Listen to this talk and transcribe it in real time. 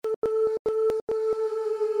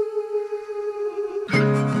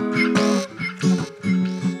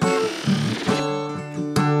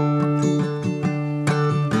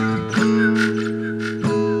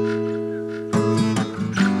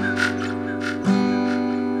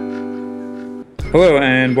Hello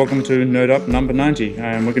and welcome to Node Up number 90,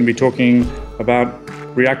 and we're going to be talking about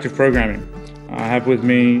reactive programming. I have with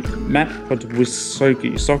me Matt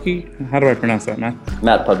Podwysocki. How do I pronounce that, Matt?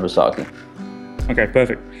 Matt Podwysocki. Okay,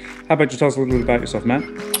 perfect. How about you tell us a little bit about yourself, Matt?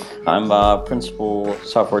 I'm a principal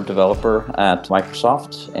software developer at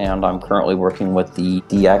Microsoft, and I'm currently working with the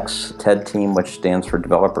DX TED team, which stands for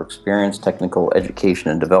Developer Experience, Technical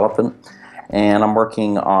Education and Development. And I'm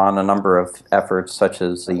working on a number of efforts such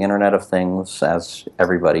as the Internet of Things, as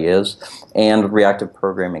everybody is, and reactive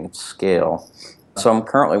programming at scale. So I'm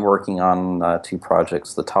currently working on two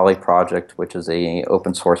projects, the Tali project, which is an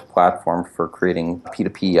open source platform for creating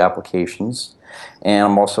P2P applications. And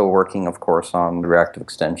I'm also working, of course, on reactive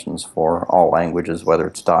extensions for all languages, whether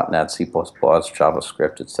it's .NET, C++,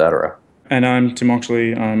 JavaScript, etc. And I'm Tim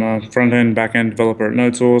Oxley. I'm a front-end, back-end developer at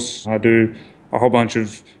NodeSource. I do a whole bunch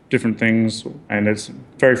of different things, and it's a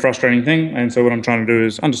very frustrating thing. And so what I'm trying to do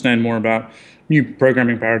is understand more about new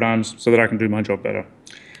programming paradigms so that I can do my job better.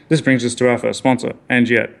 This brings us to our first sponsor,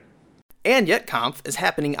 AndYet. AndYetConf is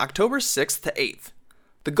happening October 6th to 8th.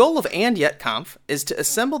 The goal of AndYetConf is to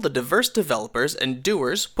assemble the diverse developers and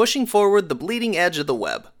doers pushing forward the bleeding edge of the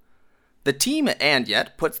web. The team at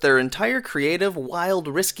AndYet puts their entire creative, wild,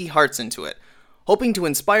 risky hearts into it, hoping to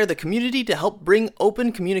inspire the community to help bring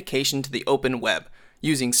open communication to the open web,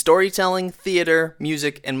 using storytelling, theater,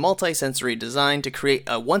 music, and multisensory design to create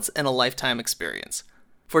a once-in-a-lifetime experience.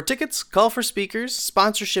 For tickets, call for speakers,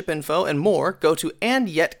 sponsorship info, and more, go to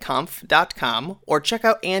andyetconf.com or check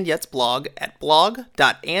out AndYet's blog at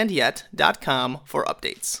blog.andyet.com for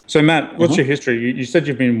updates. So Matt, what's your history? You said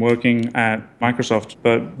you've been working at Microsoft,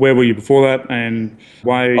 but where were you before that, and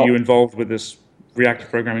why are you involved with this reactive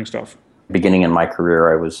programming stuff? Beginning in my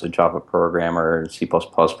career, I was a Java programmer, C++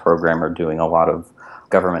 programmer, doing a lot of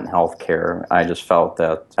government healthcare. I just felt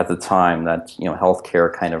that at the time that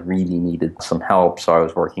healthcare kind of really needed some help, so I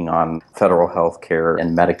was working on federal healthcare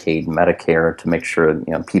and Medicaid and Medicare to make sure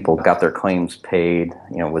people got their claims paid,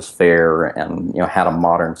 was fair, and had a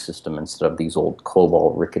modern system instead of these old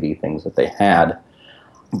COBOL rickety things that they had.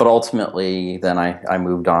 But ultimately, then I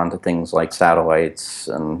moved on to things like satellites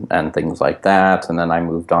and things like that. And then I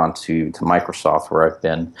moved on to Microsoft, where I've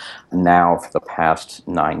been now for the past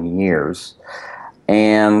 9 years.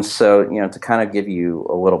 And so, to kind of give you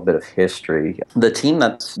a little bit of history, the team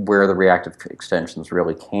that's where the reactive extensions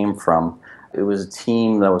really came from, it was a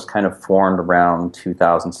team that was kind of formed around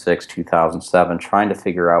 2006, 2007, trying to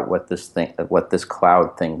figure out what this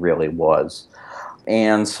cloud thing really was.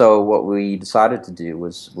 And so what we decided to do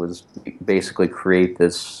was basically create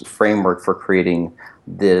this framework for creating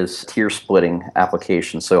this tier-splitting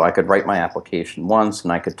application. So I could write my application once,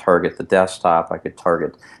 and I could target the desktop, I could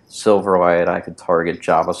target Silverlight, I could target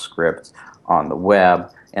JavaScript on the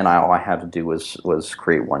web, and all I had to do was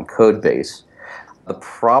create one code base. The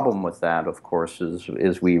problem with that, of course,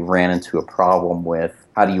 is we ran into a problem with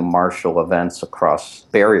how do you marshal events across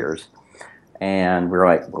barriers. And we're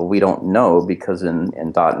like, well, we don't know, because in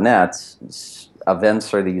 .NET,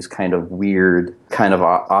 events are these kind of weird kind of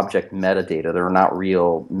object metadata. They're not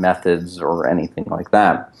real methods or anything like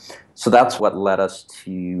that. So that's what led us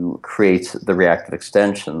to create the reactive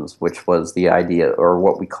extensions, which was the idea, or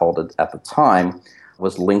what we called it at the time,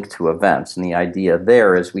 was linked to events. And the idea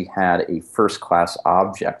there is we had a first-class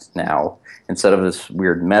object now, instead of this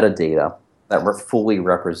weird metadata, that were fully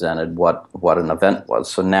represented what an event was.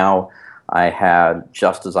 So now I had,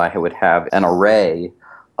 just as I would have an array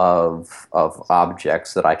of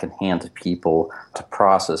objects that I can hand to people to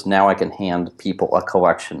process, now I can hand people a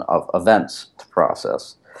collection of events to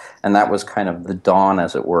process. And that was kind of the dawn,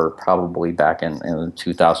 as it were, probably back in the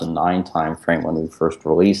 2009 timeframe when we first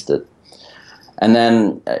released it. And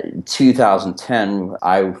then 2010,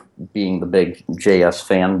 I, being the big JS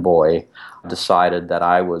fanboy, decided that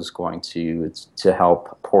I was going to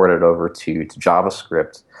help port it over to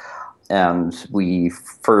JavaScript. And we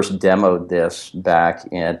first demoed this back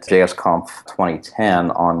at JSConf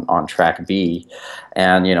 2010 on Track B.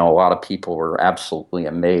 And, a lot of people were absolutely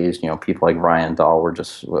amazed. People like Ryan Dahl were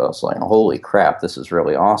was like, holy crap, this is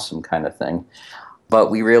really awesome kind of thing.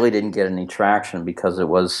 But we really didn't get any traction because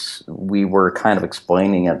we were kind of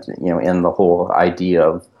explaining it, in the whole idea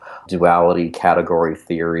of duality, category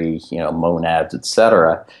theory, monads,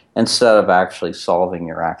 etc., instead of actually solving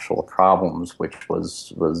your actual problems, which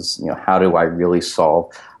was how do I really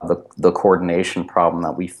solve the coordination problem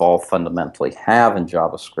that we all fundamentally have in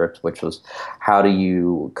JavaScript, which was how do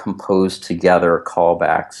you compose together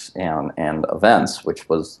callbacks and events, which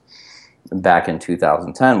was back in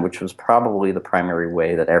 2010, which was probably the primary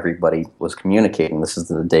way that everybody was communicating. This is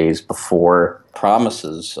the days before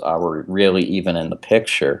promises were really even in the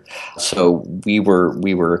picture. So we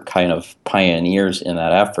were kind of pioneers in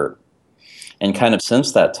that effort. And kind of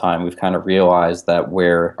since that time, we've kind of realized that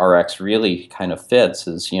where RX really kind of fits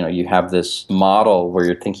is, you have this model where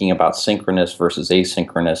you're thinking about synchronous versus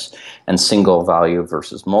asynchronous and single value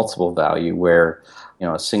versus multiple value, where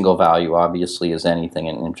a single value obviously is anything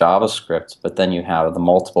in JavaScript, but then you have the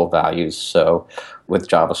multiple values. So with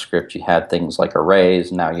JavaScript, you had things like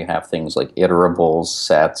arrays. Now you have things like iterables,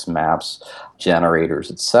 sets, maps,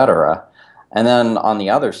 generators, etc. And then on the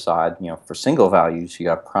other side, for single values, you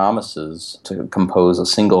have promises to compose a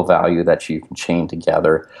single value that you can chain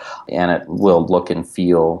together, and it will look and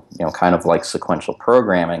feel, kind of like sequential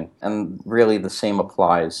programming. And really the same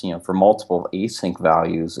applies, for multiple async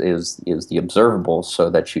values is the observable, so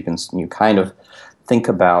that you kind of think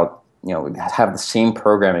about, have the same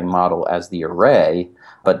programming model as the array,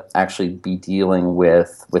 but actually be dealing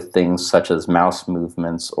with things such as mouse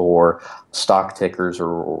movements or stock tickers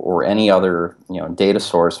or any other data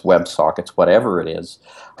source, WebSockets, whatever it is,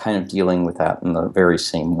 kind of dealing with that in the very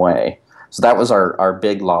same way. So that was our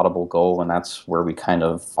big laudable goal, and that's where we kind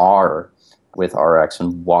of are with RX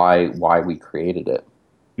and why we created it.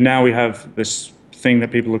 Now we have this thing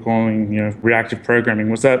that people are calling reactive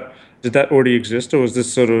programming. Did that already exist, or was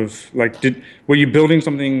this sort of like, were you building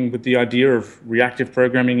something with the idea of reactive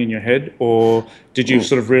programming in your head, or did you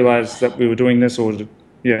sort of realize that we were doing this, or how did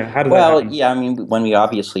that happen? Well, yeah, I mean, when we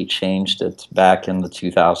obviously changed it back in the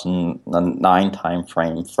 2009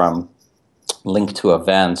 timeframe from link to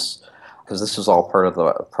events, because this is all part of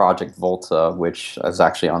the Project Volta, which is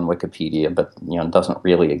actually on Wikipedia, but doesn't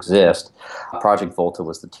really exist. Project Volta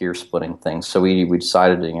was the tier splitting thing, so we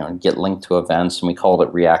decided to get linked to events, and we called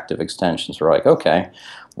it reactive extensions. We're like, okay,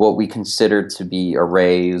 what we considered to be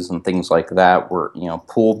arrays and things like that were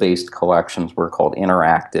pool-based collections were called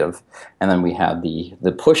interactive, and then we had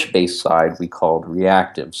the push-based side we called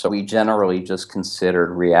reactive. So we generally just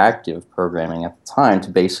considered reactive programming at the time to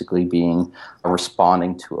basically being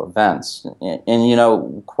responding to events.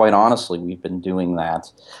 And quite honestly, we've been doing that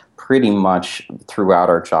pretty much throughout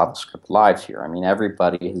our JavaScript lives here. I mean,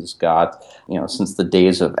 everybody has got, since the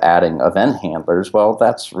days of adding event handlers, well,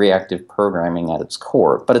 that's reactive programming at its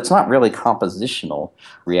core. But it's not really compositional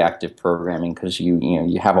reactive programming, because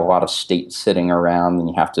you have a lot of state sitting around, and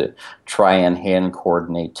you have to try and hand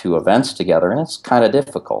coordinate two events together, and it's kind of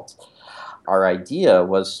difficult. Our idea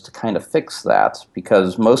was to kind of fix that,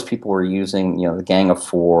 because most people were using, the Gang of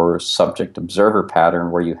Four subject observer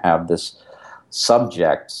pattern, where you have this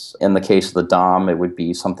subjects. In the case of the DOM, it would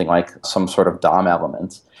be something like some sort of DOM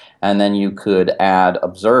element. And then you could add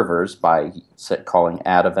observers by calling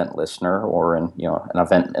add event listener, or an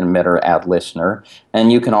event emitter add listener.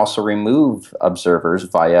 And you can also remove observers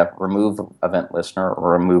via remove event listener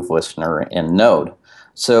or remove listener in Node.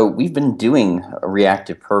 So we've been doing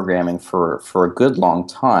reactive programming for a good long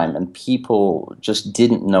time, and people just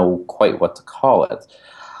didn't know quite what to call it.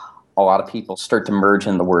 A lot of people start to merge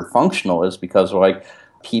in the word functional is because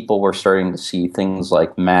people were starting to see things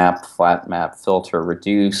like map, flat map, filter,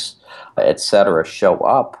 reduce, etc. show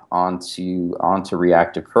up onto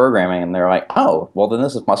reactive programming, and they're like, oh, well then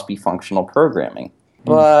this must be functional programming.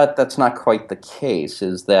 But that's not quite the case.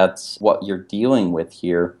 Is that what you're dealing with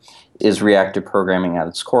here is reactive programming at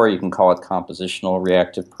its core. You can call it compositional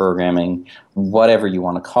reactive programming, whatever you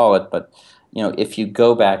want to call it, but if you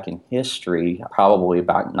go back in history, probably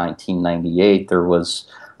about 1998, there was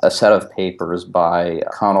a set of papers by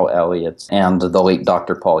Connell Elliott and the late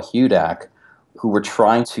Dr. Paul Hudak, who were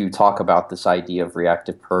trying to talk about this idea of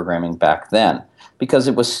reactive programming back then, because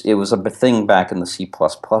it was a thing back in the C++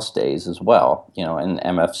 days as well, and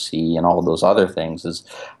MFC and all those other things, is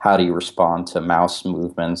how do you respond to mouse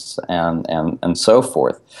movements and so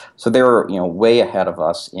forth. So they were way ahead of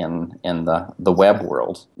us in the web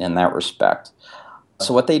world in that respect.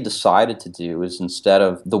 So what they decided to do is, instead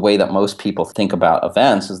of the way that most people think about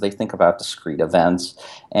events, is they think about discrete events,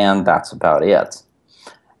 and that's about it.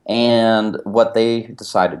 And what they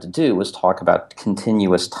decided to do was talk about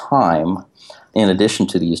continuous time in addition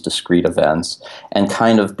to these discrete events, and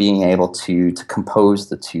kind of being able to compose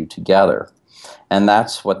the two together. And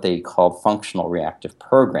that's what they called functional reactive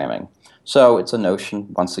programming. So it's a notion,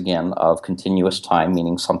 once again, of continuous time,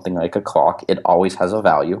 meaning something like a clock. It always has a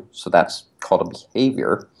value, so that's called a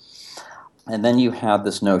behavior. And then you have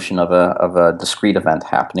this notion of a discrete event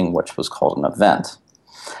happening, which was called an event.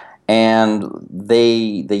 And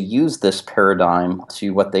they use this paradigm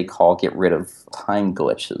to what they call get rid of time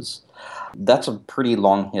glitches. That's a pretty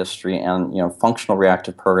long history, and functional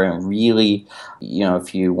reactive programming really,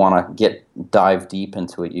 if you want to dive deep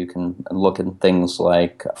into it, you can look at things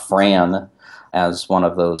like Fran as one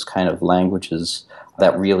of those kind of languages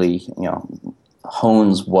that really,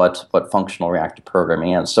 hones what functional reactive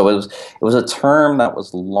programming is. So it was a term that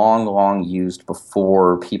was long used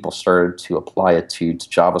before people started to apply it to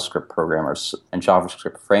JavaScript programmers and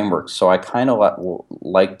JavaScript frameworks. So I kind of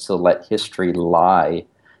like to let history lie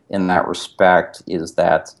in that respect, is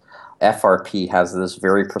that FRP has this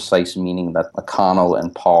very precise meaning that McConnell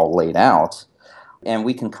and Paul laid out, and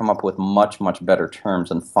we can come up with much better terms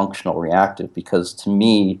than functional reactive, because to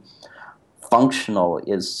me, functional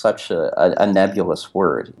is such a nebulous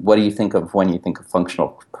word. What do you think of when you think of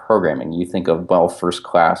functional programming? You think of, well,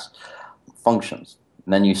 first-class functions.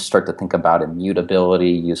 And then you start to think about immutability,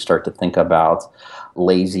 you start to think about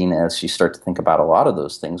laziness, you start to think about a lot of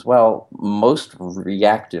those things. Well, most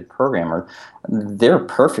reactive programmers, they're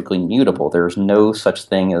perfectly mutable. There's no such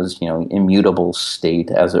thing as, immutable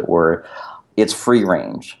state, as it were. It's free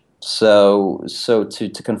range. So to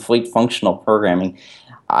conflate functional programming,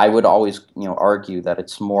 I would always, argue that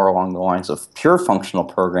it's more along the lines of pure functional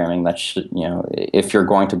programming that should, if you're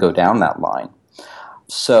going to go down that line.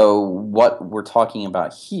 So what we're talking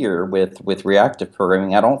about here with reactive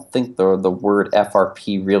programming, I don't think the word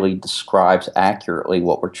FRP really describes accurately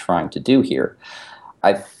what we're trying to do here.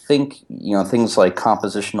 I think, things like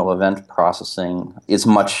compositional event processing is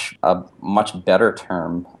a much better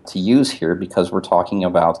term to use here, because we're talking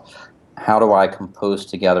about how do I compose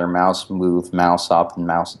together mouse move, mouse up, and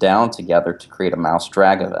mouse down together to create a mouse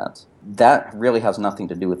drag event. That really has nothing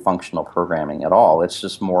to do with functional programming at all. It's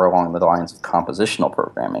just more along the lines of compositional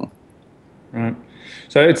programming. Right.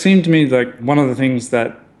 So it seemed to me like one of the things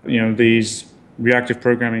that, these reactive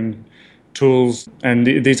programming tools and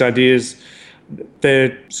these ideas,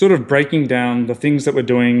 they're sort of breaking down the things that we're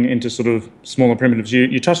doing into sort of smaller primitives.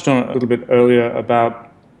 You touched on it a little bit earlier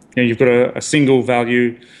about, you've got a single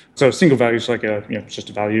value. So a single value is like it's just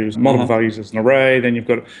a value. Multiple values is an array. Then you've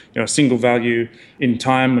got a single value in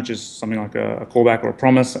time, which is something like a callback or a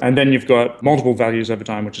promise. And then you've got multiple values over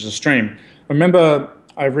time, which is a stream. I remember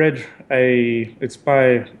I read it's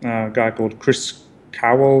by a guy called Chris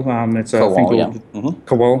Cowell. It's a thing called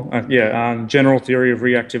Cowell. General Theory of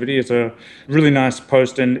Reactivity. It's a really nice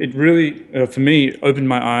post, and it really, for me, opened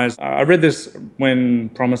my eyes. I read this when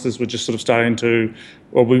promises were just sort of starting to,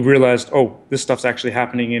 well, we realized, this stuff's actually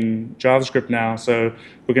happening in JavaScript now, so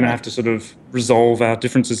we're going to have to sort of resolve our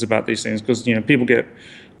differences about these things, because people get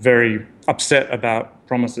very upset about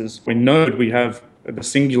promises. In Node, we have the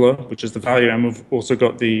singular, which is the value, and we've also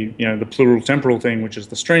got the the plural temporal thing, which is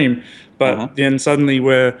the stream. But then suddenly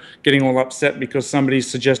we're getting all upset because somebody's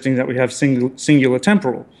suggesting that we have singular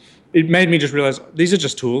temporal. It made me just realize these are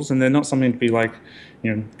just tools, and they're not something to be like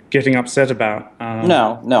getting upset about.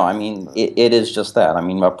 No. I mean, it is just that. I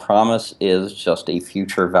mean, a promise is just a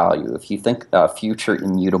future value. If you think a future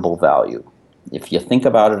immutable value, if you think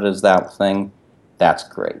about it as that thing, that's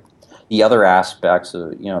great. The other aspects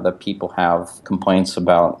of, that people have complaints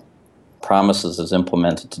about promises as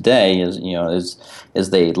implemented today is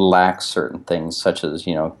they lack certain things, such as,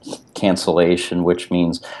 cancellation, which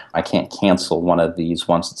means I can't cancel one of these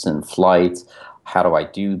once it's in flight. How do I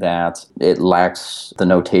do that? It lacks the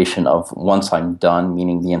notation of once I'm done,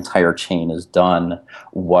 meaning the entire chain is done,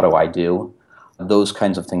 what do I do? Those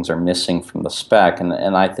kinds of things are missing from the spec, and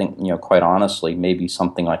I think, quite honestly, maybe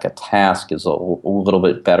something like a task is a little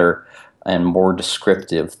bit better and more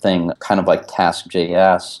descriptive thing, kind of like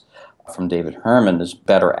Task.js from David Herman is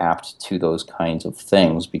better apt to those kinds of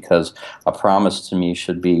things, because a promise to me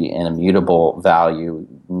should be an immutable value,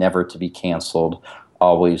 never to be canceled,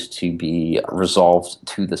 always to be resolved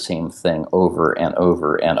to the same thing over and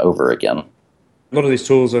over and over again. A lot of these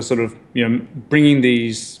tools are sort of bringing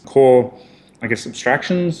these core,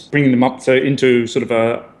 abstractions, bringing them up into sort of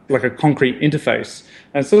a concrete interface.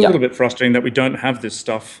 And it's a little bit frustrating that we don't have this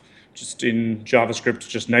stuff just in JavaScript,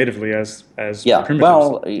 just natively as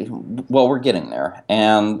primitives. Well, we're getting there.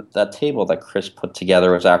 And that table that Chris put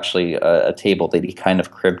together was actually a table that he kind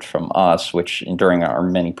of cribbed from us, which during our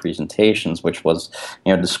many presentations, which was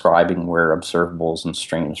describing where observables and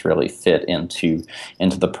streams really fit into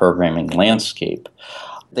the programming landscape.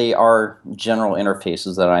 They are general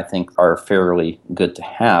interfaces that I think are fairly good to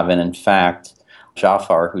have, and in fact,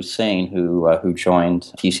 Jafar Hussain, who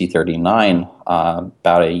joined TC39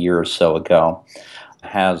 about a year or so ago,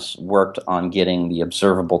 has worked on getting the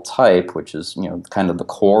observable type, which is kind of the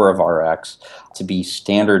core of Rx, to be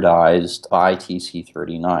standardized by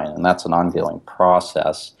TC39, and that's an ongoing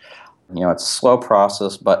process. It's a slow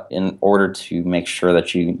process, but in order to make sure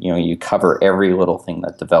that you cover every little thing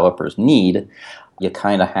that developers need, you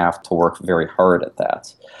kind of have to work very hard at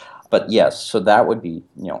that. But yes, so that would be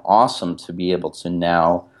awesome to be able to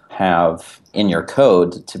now have in your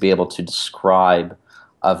code to be able to describe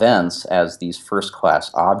events as these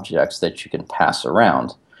first-class objects that you can pass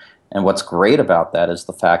around. And what's great about that is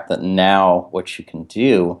the fact that now what you can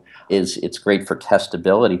do is it's great for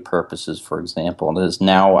testability purposes, for example. Is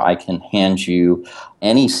now I can hand you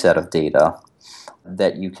any set of data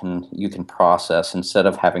that you can process instead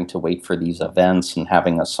of having to wait for these events and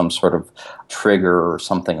having some sort of trigger or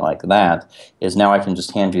something like that. Is now I can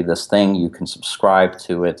just hand you this thing, you can subscribe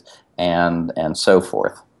to it, and so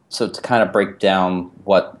forth. So to kind of break down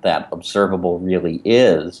what that observable really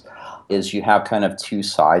is you have kind of two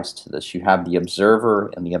sides to this. You have the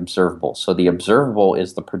observer and the observable. So the observable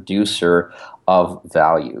is the producer of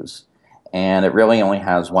values, and it really only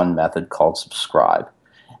has one method called subscribe.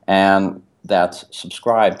 And that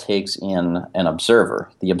subscribe takes in an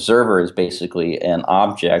observer. The observer is basically an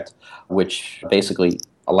object which basically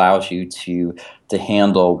allows you to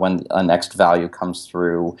handle when a next value comes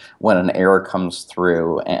through, when an error comes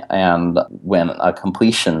through, and when a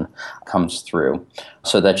completion comes through,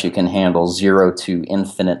 so that you can handle 0 to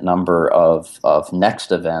infinite number of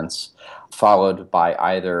next events, followed by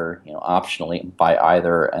either, optionally, by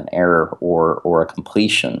either an error or a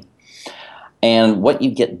completion. And what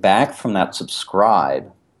you get back from that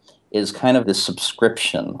subscribe is kind of this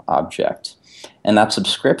subscription object. And that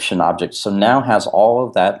subscription object so now has all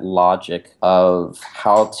of that logic of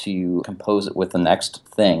how to compose it with the next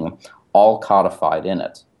thing all codified in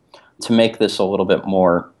it. To make this a little bit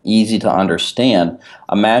more easy to understand,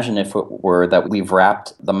 imagine if it were that we've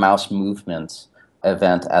wrapped the mouse movement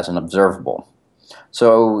event as an observable.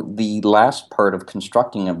 So the last part of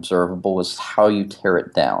constructing an observable is how you tear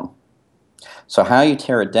it down. So how you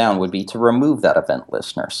tear it down would be to remove that event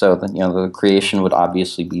listener. So the creation would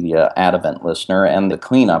obviously be the add event listener, and the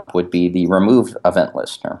cleanup would be the remove event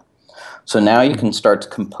listener. So now you can start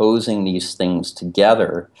composing these things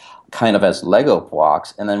together kind of as Lego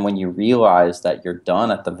blocks, and then when you realize that you're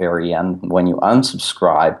done at the very end, when you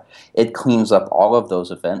unsubscribe, it cleans up all of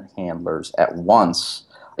those event handlers at once.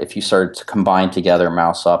 If you start to combine together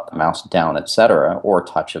mouse up, mouse down, etc., or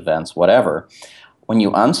touch events, whatever, when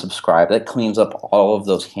you unsubscribe, that cleans up all of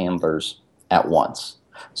those handlers at once.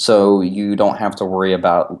 So you don't have to worry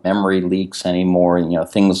about memory leaks anymore,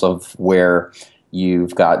 things of where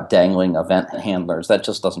you've got dangling event handlers. That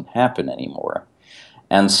just doesn't happen anymore.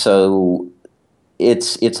 And so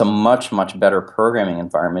it's a much, much better programming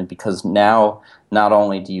environment, because now not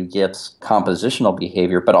only do you get compositional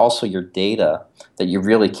behavior, but also your data that you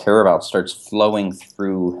really care about starts flowing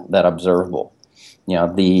through that observable.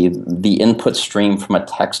 The input stream from a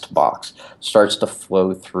text box starts to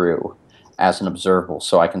flow through as an observable.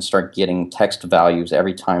 So I can start getting text values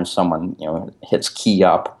every time someone hits key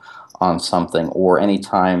up on something, or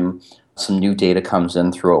anytime some new data comes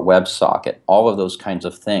in through a WebSocket. All of those kinds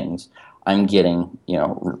of things I'm getting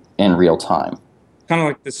in real time. Kind of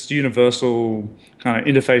like this universal kind of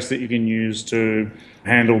interface that you can use to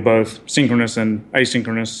handle both synchronous and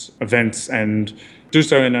asynchronous events, and do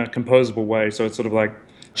so in a composable way. So it's sort of like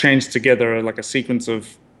chains together like a sequence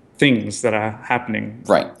of things that are happening.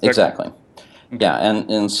 Right, exactly. Okay. Yeah,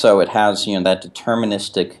 and so it has that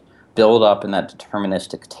deterministic build up and that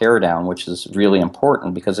deterministic teardown, which is really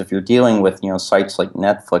important, because if you're dealing with sites like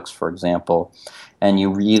Netflix, for example, and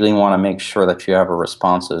you really want to make sure that you have a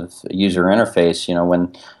responsive user interface,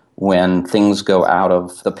 when things go out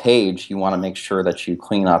of the page, you want to make sure that you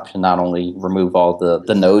clean up and not only remove all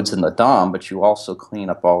the nodes in the DOM, but you also clean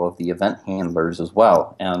up all of the event handlers as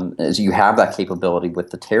well. And as you have that capability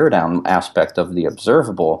with the teardown aspect of the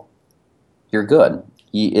observable, you're good.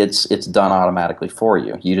 It's done automatically for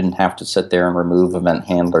you. You didn't have to sit there and remove event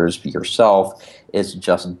handlers yourself. It's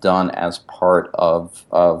just done as part of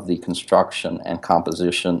the construction and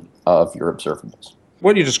composition of your observables.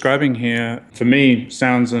 What you're describing here, for me,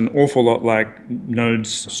 sounds an awful lot like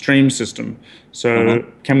Node's stream system. So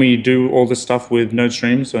Can we do all this stuff with Node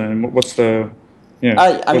streams? And what's the,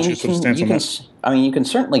 what's your sort of stance on that? You can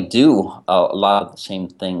certainly do a lot of the same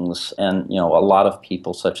things, and a lot of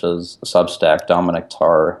people such as Substack, Dominic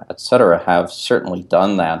Tarr, etc., have certainly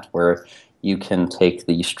done that, where you can take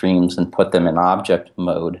the streams and put them in object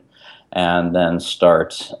mode, and then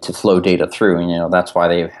start to flow data through. That's why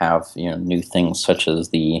they have new things such as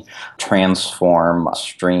the transform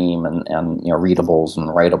stream and readables and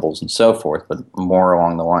writables and so forth, but more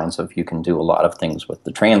along the lines of you can do a lot of things with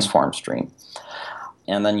the transform stream.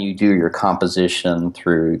 And then you do your composition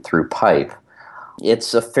through pipe.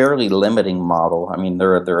 It's a fairly limiting model. I mean,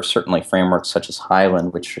 there are certainly frameworks such as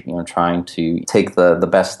Highland, which are trying to take the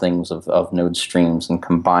best things of node streams and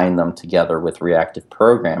combine them together with reactive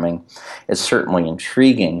programming. It's certainly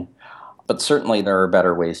intriguing, but certainly there are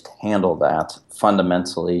better ways to handle that.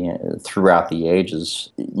 Fundamentally, throughout the ages,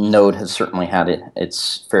 Node has certainly had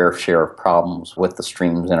its fair share of problems with the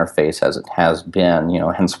streams interface as it has been,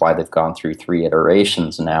 hence why they've gone through 3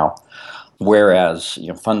 iterations now. Whereas,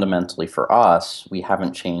 fundamentally for us, we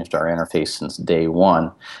haven't changed our interface since day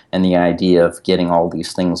one. And the idea of getting all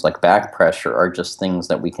these things like back pressure are just things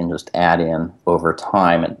that we can just add in over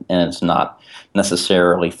time, and it's not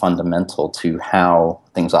necessarily fundamental to how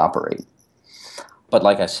things operate. But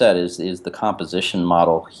like I said, is the composition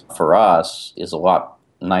model for us is a lot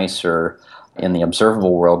nicer in the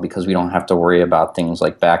observable world because we don't have to worry about things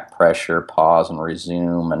like back pressure, pause and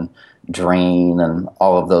resume, and drain and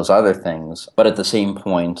all of those other things. But at the same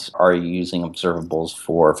point, are you using observables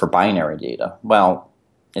for binary data? Well,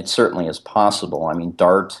 it certainly is possible. I mean,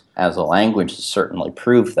 Dart as a language has certainly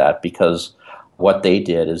proved that, because what they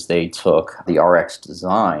did is they took the RX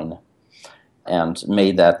design and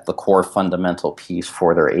made that the core fundamental piece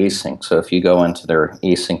for their async. So if you go into their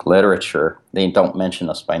async literature, they don't mention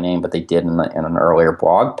us by name, but they did in an earlier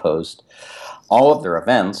blog post. All of their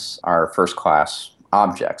events are first-class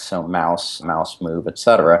objects, so mouse move,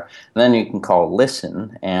 etc. And then you can call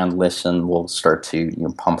listen, and listen will start to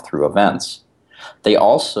pump through events. They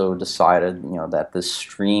also decided, that this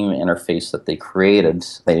stream interface that they created,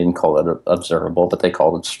 they didn't call it observable, but they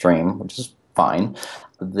called it stream, which is fine.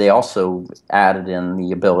 They also added in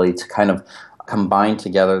the ability to kind of combine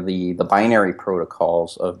together the binary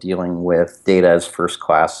protocols of dealing with data as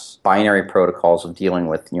first-class binary protocols of dealing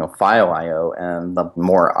with file I/O, and the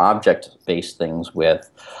more object-based things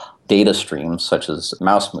with data streams such as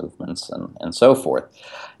mouse movements and so forth.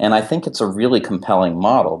 And I think it's a really compelling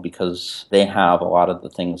model because they have a lot of the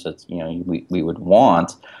things that we would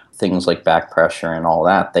want, things like back pressure and all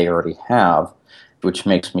that they already have, which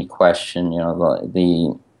makes me question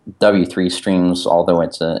the W3 streams, although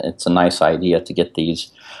it's a nice idea to get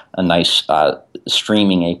these nice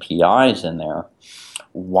streaming APIs in there,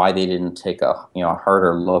 why they didn't take a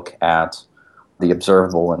harder look at the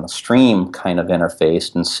observable and the stream kind of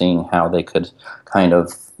interface and seeing how they could kind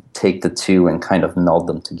of take the two and kind of meld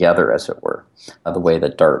them together, as it were, the way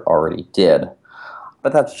that Dart already did.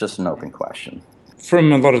 But that's just an open question.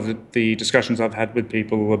 From a lot of the discussions I've had with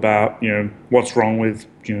people about what's wrong with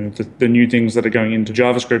the new things that are going into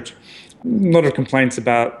JavaScript, a lot of complaints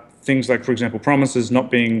about things like, for example, promises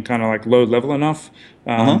not being kind of like low level enough.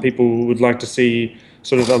 People would like to see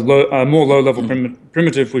sort of a more low level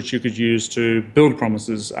primitive which you could use to build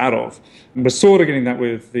promises out of. We're sort of getting that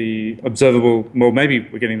with the observable. Well, maybe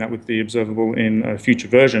we're getting that with the observable in a future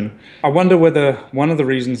version. I wonder whether one of the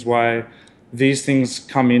reasons why these things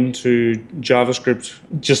come into JavaScript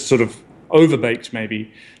just sort of overbaked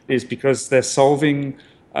maybe is because they're solving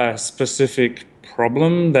a specific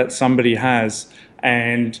problem that somebody has,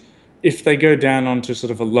 and if they go down onto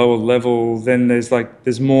sort of a lower level, then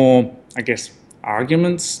there's more, I guess,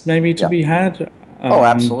 arguments maybe to be had. Oh,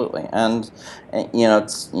 absolutely. And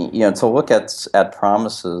to look at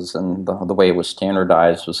promises and the way it was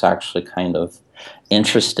standardized was actually kind of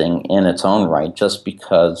interesting in its own right, just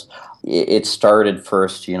because it started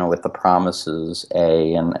first, with the promises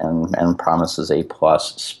A and promises A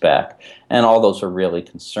plus spec, and all those are really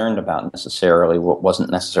concerned about necessarily what wasn't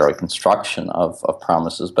necessarily construction of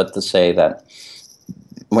promises, but to say that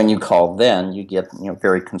when you call then, you get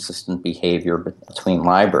very consistent behavior between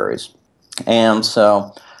libraries. And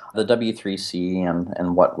so the W3C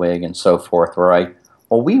and WHATWG and so forth were like,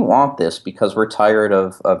 well, we want this because we're tired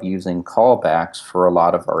of using callbacks for a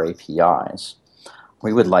lot of our APIs.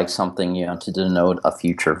 We would like something to denote a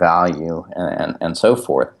future value and so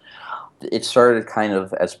forth. It started kind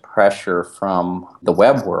of as pressure from the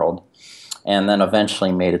web world, and then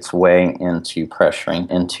eventually made its way into pressuring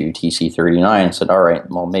into TC39 and said, all right,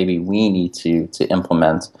 well, maybe we need to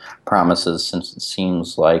implement promises, since it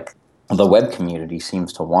seems like the web community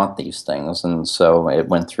seems to want these things. And so it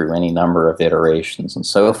went through any number of iterations and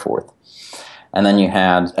so forth. And then you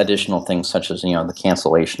had additional things such as, the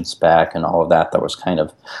cancellation spec and all of that was kind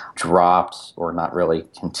of dropped or not really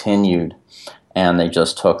continued. And they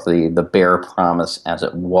just took the bare promise as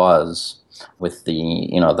it was, with the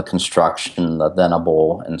the construction, the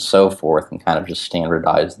thenable, and so forth, and kind of just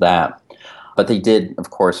standardize that. But they did, of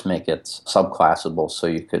course, make it subclassable, so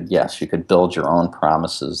you could build your own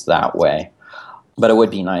promises that way. But it would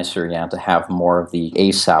be nicer, to have more of the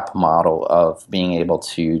ASAP model of being able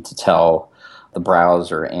to tell the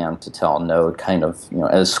browser and to tell Node kind of,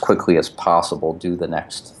 as quickly as possible do the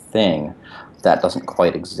next thing. That doesn't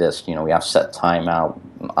quite exist. We have set timeout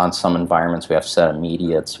on some environments. We have set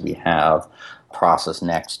immediates. We have process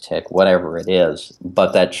next tick, whatever it is.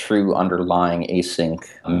 But that true underlying async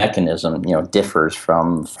mechanism, differs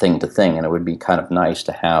from thing to thing. And it would be kind of nice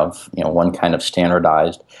to have, one kind of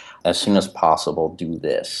standardized, as soon as possible, do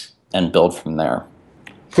this and build from there.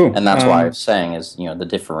 Cool. And that's why I was saying is, the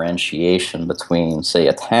differentiation between, say,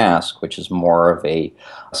 a task, which is more of a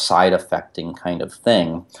side-affecting kind of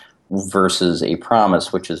thing, versus a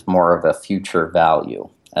promise, which is more of a future value,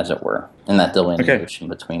 as it were, and that delineation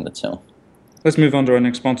between the two. Let's move on to our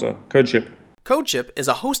next sponsor, CodeShip. CodeShip is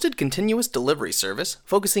a hosted continuous delivery service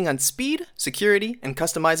focusing on speed, security, and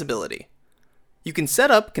customizability. You can set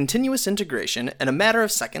up continuous integration in a matter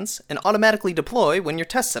of seconds and automatically deploy when your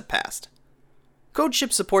tests have passed.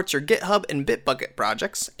 CodeShip supports your GitHub and Bitbucket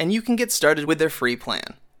projects, and you can get started with their free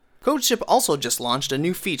plan. CodeShip also just launched a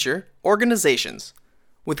new feature, Organizations.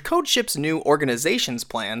 With CodeShip's new Organizations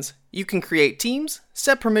plans, you can create teams,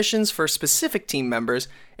 set permissions for specific team members,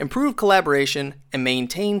 improve collaboration, and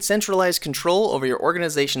maintain centralized control over your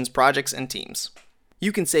organization's projects and teams.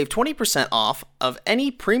 You can save 20% off of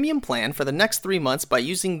any premium plan for the next 3 months by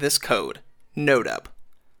using this code, NODEUP.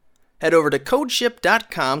 Head over to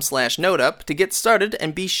codeship.com/NodeUp to get started,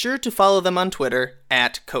 and be sure to follow them on Twitter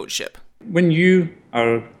 @CodeShip. When you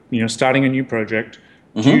are starting a new project,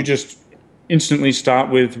 do you just instantly start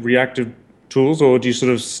with reactive tools, or do you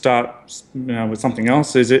sort of start with something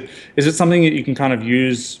else? Is it something that you can kind of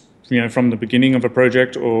use from the beginning of a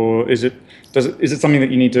project, or is it something that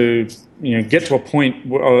you need to get to a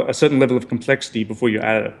point, a certain level of complexity before you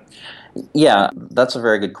add it? Yeah, that's a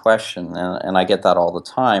very good question, and I get that all the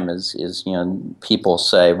time. Is people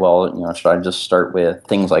say, well, should I just start with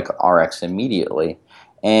things like RX immediately?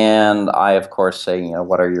 And I, of course, say,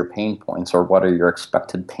 what are your pain points, or what are your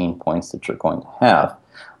expected pain points that you're going to have?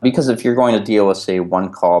 Because if you're going to deal with, say,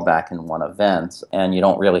 one callback and one event, and you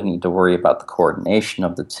don't really need to worry about the coordination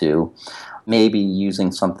of the two, maybe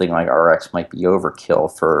using something like RX might be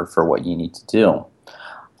overkill for what you need to do.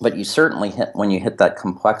 But you certainly when you hit that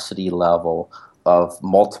complexity level of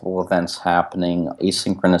multiple events happening,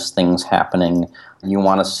 asynchronous things happening, you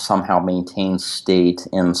want to somehow maintain state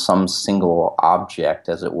in some single object,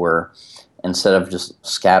 as it were, instead of just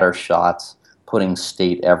scattershot putting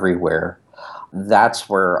state everywhere. That's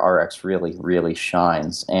where RX really, really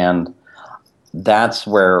shines. And that's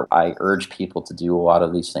where I urge people to do a lot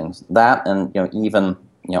of these things. That, and even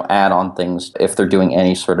add on things if they're doing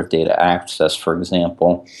any sort of data access, for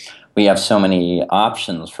example. We have so many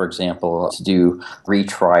options, for example, to do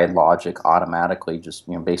retry logic automatically. Just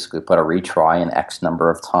basically put a retry in X number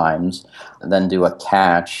of times, and then do a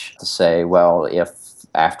catch to say, well, if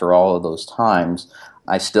after all of those times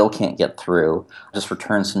I still can't get through, just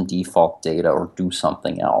return some default data or do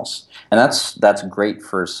something else. And that's great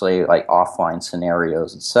for, say, like offline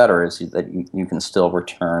scenarios, etc., is that you can still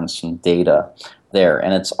return some data there.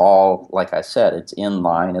 And it's all, like I said, it's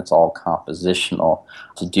inline, it's all compositional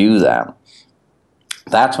to do that.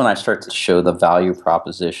 That's when I start to show the value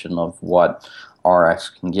proposition of what RX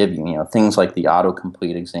can give you. Things like the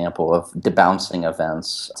autocomplete example of debouncing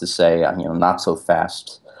events to say, not so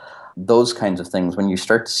fast. Those kinds of things, when you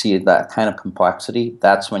start to see that kind of complexity,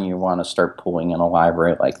 that's when you want to start pulling in a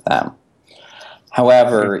library like that.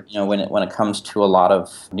 However, when it comes to a lot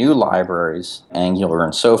of new libraries, Angular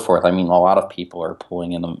and so forth, a lot of people are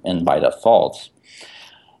pulling in by default.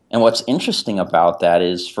 And what's interesting about that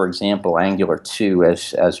is, for example, Angular 2,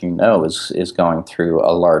 as you know, is going through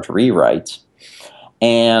a large rewrite.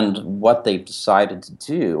 And what they've decided to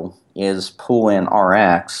do is pull in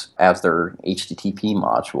RX as their HTTP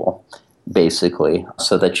module, basically,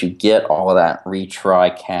 so that you get all of that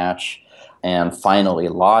retry, catch, and finally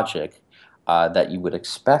logic that you would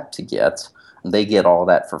expect to get. They get all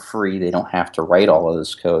that for free. They don't have to write all of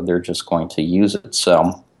this code. They're just going to use it.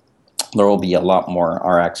 So there will be a lot more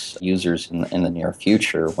RX users in the near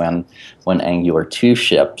future when Angular 2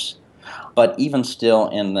 ships. But even still,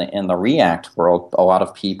 in the React world, a lot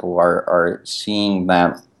of people are seeing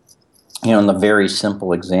that, in the very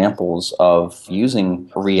simple examples of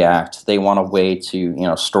using React, they want a way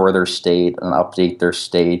to store their state and update their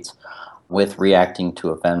state with reacting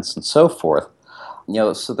to events and so forth.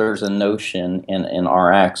 So there's a notion in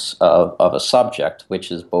RX of a subject,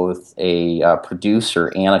 which is both a producer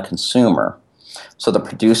and a consumer. So the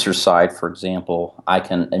producer side, for example, I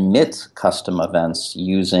can emit custom events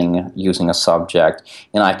using a subject,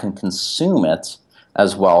 and I can consume it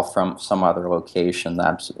as well from some other location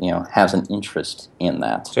that has an interest in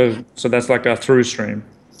that. So that's like a through stream.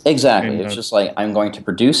 Exactly. in It's just like I'm going to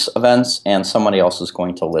produce events and somebody else is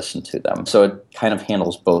going to listen to them. So it kind of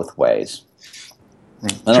handles both ways.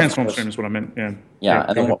 And of transform course, stream is what I meant. Yeah. yeah, and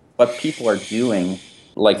Go then ahead. what people are doing,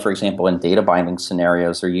 like for example, in data binding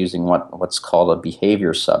scenarios, they're using what's called a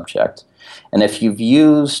behavior subject. And if you've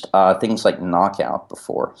used things like Knockout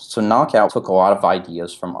before, so Knockout took a lot of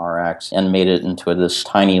ideas from RX and made it into this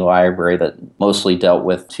tiny library that mostly dealt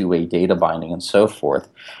with two-way data binding and so forth.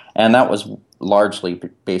 And that was largely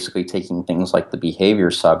basically taking things like the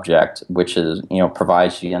behavior subject, which is,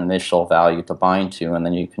 provides you an initial value to bind to, and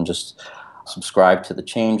then you can just subscribe to the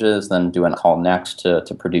changes, then do a call next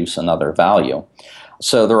to produce another value.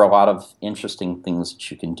 So there are a lot of interesting things that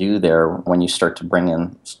you can do there when you start to bring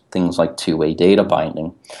in things like two-way data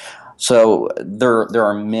binding. So there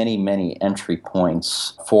are many, many entry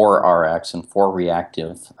points for RX and for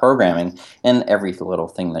reactive programming in every little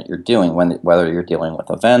thing that you're doing, whether you're dealing with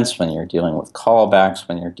events, when you're dealing with callbacks,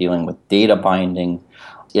 when you're dealing with data binding.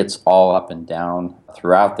 It's all up and down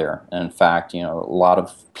throughout there. And in fact, a lot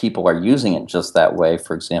of people are using it just that way.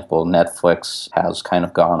 For example, Netflix has kind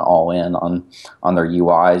of gone all in on their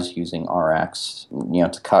UIs using RX,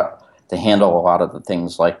 to handle a lot of the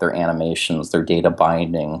things like their animations, their data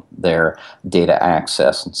binding, their data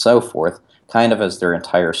access, and so forth, kind of as their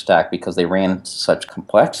entire stack, because they ran into such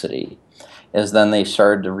complexity. Is then they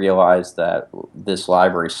started to realize that this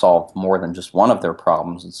library solved more than just one of their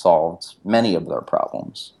problems, it solved many of their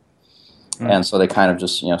problems. And so they kind of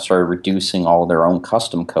just started reducing all of their own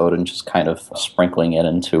custom code and just kind of sprinkling it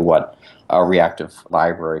into what a reactive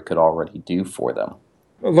library could already do for them.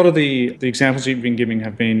 A lot of the examples you've been giving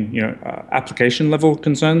have been, application level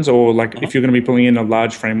concerns, or like if you're going to be pulling in a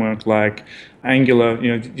large framework like Angular,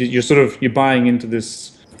 you're buying into this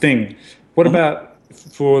thing. What about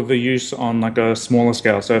for the use on like a smaller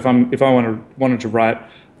scale? So if I wanted to write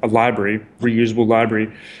a library, reusable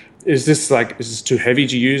library, is this too heavy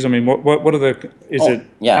to use? I mean, what are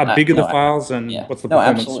how big are the files, and what's the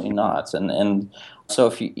performance? Absolutely not. And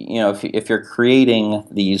so if you're creating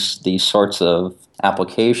these sorts of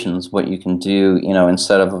applications, what you can do,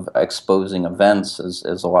 instead of exposing events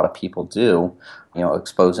as a lot of people do,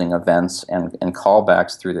 exposing events and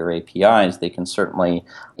callbacks through their APIs, they can certainly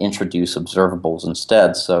introduce observables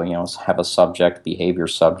instead. So, have a subject, behavior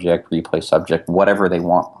subject, replay subject, whatever they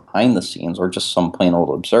want behind the scenes, or just some plain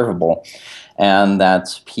old observable. And that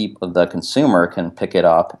the consumer can pick it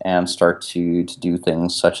up and start to do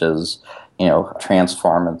things such as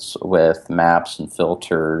transform it with maps and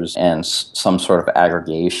filters and some sort of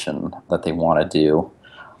aggregation that they want to do.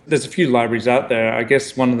 There's a few libraries out there. I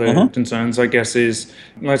guess one of the concerns, is,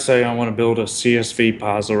 let's say I want to build a CSV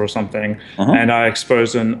parser or something, and I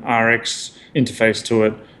expose an RX interface to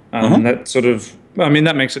it.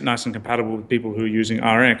 That makes it nice and compatible with people who are using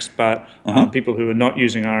RX, but people who are not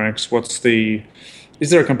using RX, is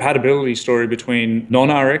there a compatibility story between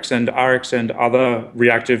non-RX and RX and other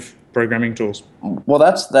reactive programming tools? Well,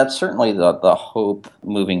 that's certainly the hope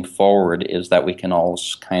moving forward, is that we can all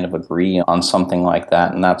kind of agree on something like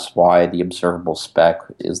that, and that's why the observable spec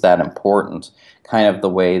is that important. Kind of the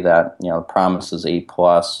way that Promises 8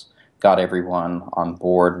 Plus got everyone on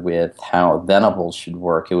board with how Venables should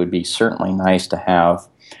work. It would be certainly nice to have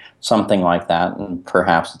something like that, and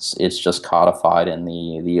perhaps it's just codified in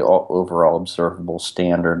the overall observable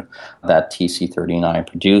standard that TC39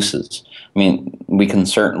 produces. I mean, we can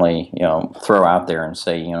certainly throw out there and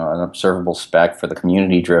say an observable spec for the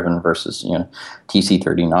community driven versus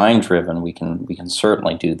TC39 driven. We can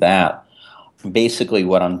certainly do that. Basically,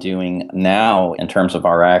 what I'm doing now in terms of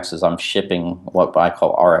RX is I'm shipping what I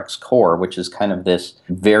call RX Core, which is kind of this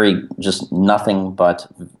just nothing but,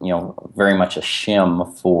 very much a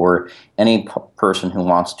shim for any person who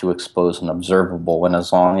wants to expose an observable. And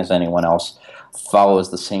as long as anyone else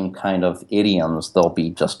follows the same kind of idioms, they'll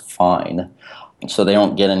be just fine. So they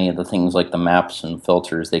don't get any of the things like the maps and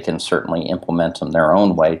filters. They can certainly implement them their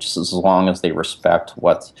own way, just as long as they respect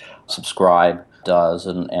what Subscribe does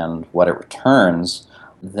and what it returns,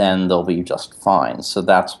 then they'll be just fine. So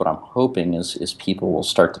that's what I'm hoping is people will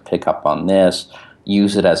start to pick up on this,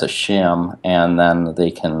 use it as a shim, and then they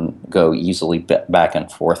can go easily back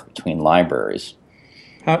and forth between libraries.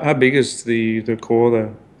 How big is the core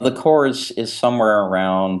there? The core is somewhere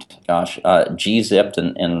around, gzipped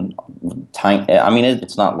and tiny. I mean,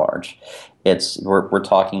 it's not large. We're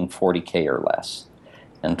talking 40K or less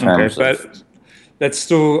in terms of. that's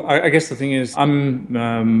still, I guess the thing is,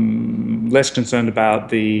 I'm less concerned about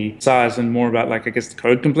the size and more about, like, I guess, the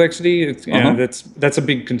code complexity. It's, that's a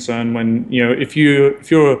big concern when, if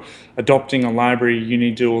you're adopting a library, you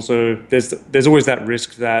need to also, there's always that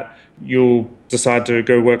risk that you'll decide to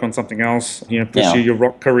go work on something else, pursue your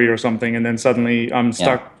rock career or something, and then suddenly I'm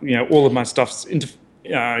stuck, all of my stuff's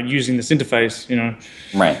using this interface,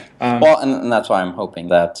 Right. Well, and that's why I'm hoping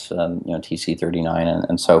that TC39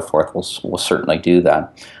 and so forth will certainly do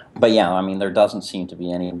that. But yeah, I mean, there doesn't seem to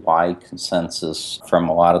be any wide consensus from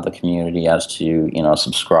a lot of the community as to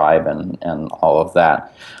subscribe and all of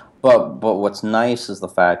that. But what's nice is the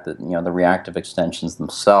fact that the reactive extensions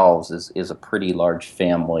themselves is a pretty large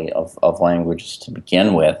family of languages to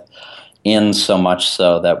begin with. In so much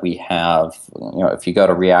so that we have, if you go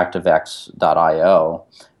to reactivex.io,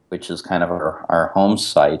 which is kind of our home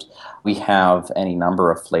site, we have any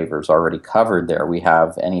number of flavors already covered there. We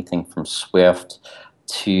have anything from Swift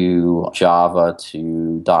to Java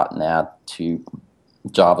to .NET to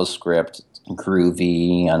JavaScript,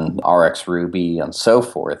 Groovy, and RX Ruby, and so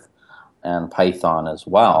forth, and Python as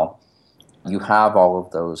well. You have all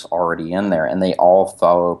of those already in there, and they all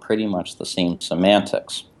follow pretty much the same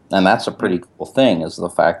semantics. And that's a pretty cool thing, is the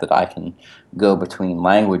fact that I can go between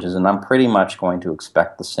languages and I'm pretty much going to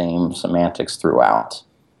expect the same semantics throughout,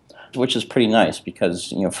 which is pretty nice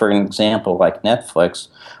because, for an example, like Netflix,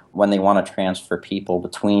 when they want to transfer people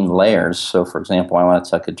between layers, so for example, I want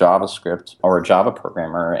to take a JavaScript or a Java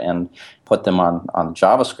programmer and put them on the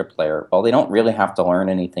JavaScript layer, well, they don't really have to learn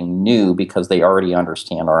anything new because they already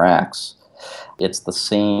understand RX. It's the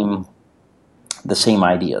same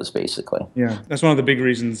ideas, basically. Yeah, that's one of the big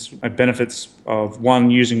reasons, benefits of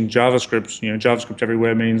using JavaScript. JavaScript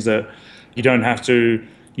everywhere means that you don't have to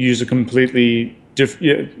use a completely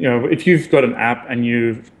different. If you've got an app and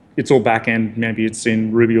it's all back end, maybe it's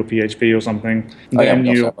in Ruby or PHP or something. Oh yeah, we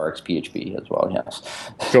also have RX PHP as well. Yes.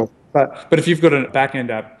 Sure, but if you've got a back end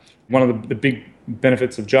app, one of the big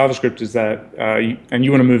benefits of JavaScript is that, and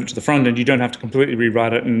you want to move it to the front end, you don't have to completely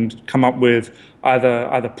rewrite it and come up with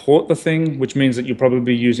either port the thing, which means that you'll probably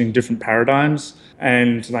be using different paradigms.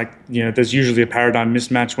 And there's usually a paradigm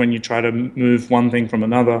mismatch when you try to move one thing from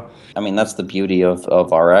another. I mean, that's the beauty of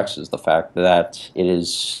RX, is the fact that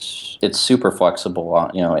it's super flexible,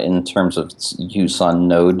 in terms of its use on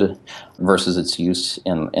Node versus its use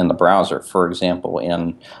in the browser. For example,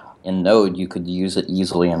 in Node, you could use it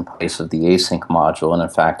easily in place of the async module, and in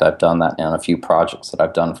fact, I've done that in a few projects that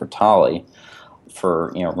I've done for Tali,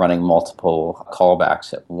 for running multiple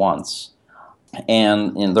callbacks at once.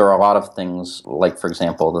 And there are a lot of things, like for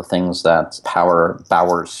example, the things that power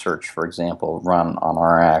Bower's search, for example, run on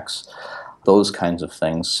RX, those kinds of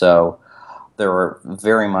things. So there are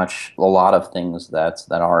very much a lot of things that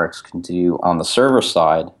RX can do on the server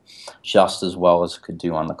side just as well as it could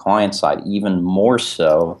do on the client side. Even more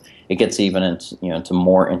so, it gets even into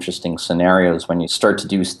more interesting scenarios when you start to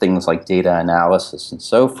do things like data analysis and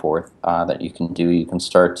so forth that you can do. You can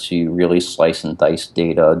start to really slice and dice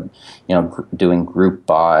data, doing group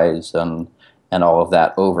buys and all of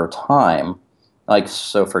that over time. Like,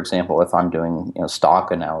 so for example, if I'm doing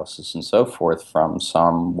stock analysis and so forth from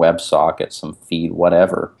some WebSocket, some feed,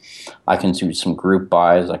 whatever, I can do some group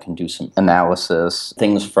buys, I can do some analysis,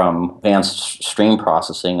 things from advanced stream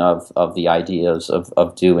processing of the ideas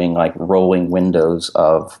of doing like rolling windows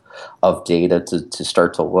of data to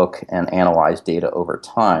start to look and analyze data over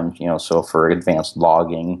time, so for advanced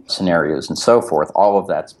logging scenarios and so forth, all of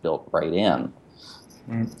that's built right in.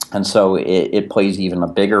 And so it plays even a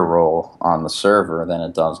bigger role on the server than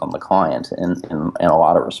it does on the client in a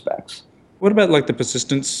lot of respects. What about like the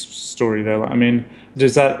persistence story though? I mean,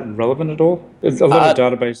 is that relevant at all? A lot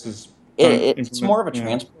of databases. It's more of a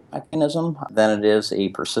transport mechanism than it is a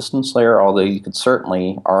persistence layer, although you could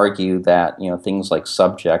certainly argue that things like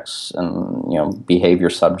subjects and behavior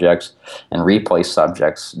subjects and replay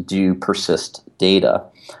subjects do persist data.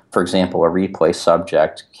 For example, a replay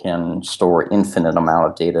subject can store infinite amount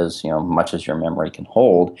of data, as much as your memory can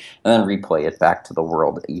hold, and then replay it back to the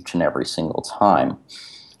world each and every single time.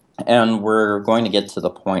 And we're going to get to the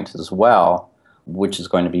point as well, which is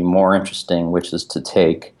going to be more interesting, which is to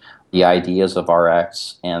take the ideas of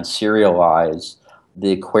RX and serialize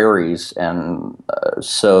the queries, and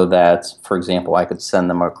so that, for example, I could send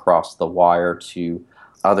them across the wire to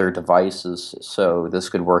other devices. So this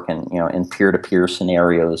could work in peer-to-peer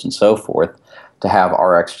scenarios and so forth, to have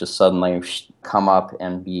RX just suddenly come up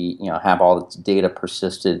and be have all its data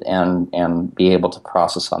persisted and be able to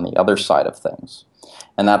process on the other side of things.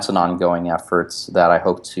 And that's an ongoing effort that I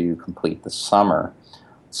hope to complete this summer,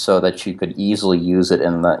 so that you could easily use it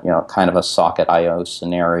in the kind of a socket I/O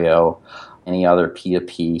scenario any other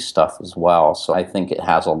P2P stuff as well. So I think it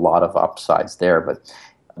has a lot of upsides there. But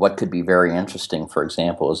what could be very interesting, for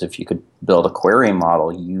example, is if you could build a query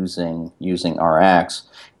model using RX,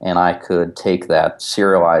 and I could take that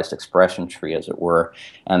serialized expression tree, as it were,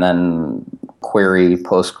 and then query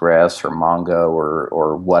Postgres or Mongo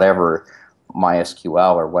or whatever,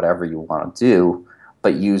 MySQL or whatever you want to do,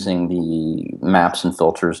 but using the maps and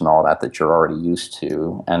filters and all that you're already used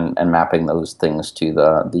to, and mapping those things to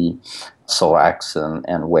the selects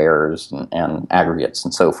and wheres and aggregates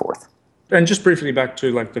and so forth. And just briefly back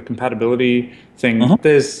to like the compatibility thing,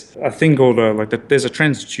 there's a thing called there's a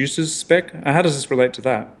transducers spec. How does this relate to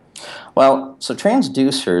that? Well, so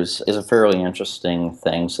transducers is a fairly interesting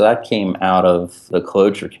thing. So that came out of the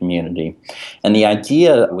Clojure community. And the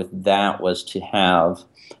idea with that was to have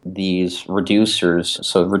these reducers.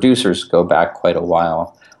 So reducers go back quite a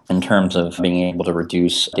while in terms of being able to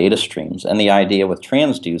reduce data streams. And the idea with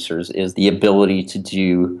transducers is the ability to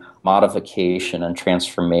do modification and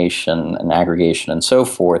transformation and aggregation and so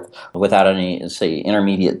forth without any, say,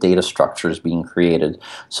 intermediate data structures being created.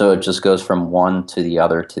 So it just goes from one to the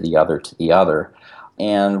other to the other to the other.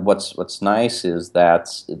 And what's nice is that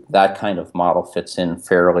that kind of model fits in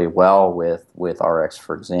fairly well with RX,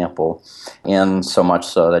 for example, and so much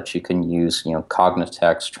so that you can use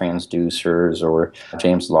Cognitex transducers or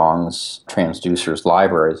James Long's transducers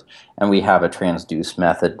libraries. And we have a transduce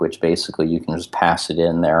method, which basically you can just pass it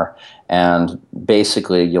in there, and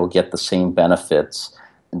basically you'll get the same benefits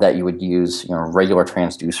that you would use regular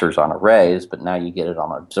transducers on arrays, but now you get it on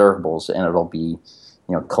observables, and it'll be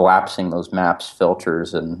collapsing those maps,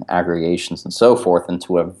 filters, and aggregations and so forth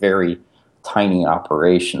into a very tiny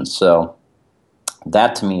operation. So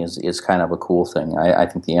that to me is kind of a cool thing. I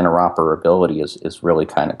think the interoperability is really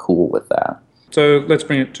kind of cool with that. So let's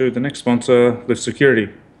bring it to the next sponsor, Lift Security.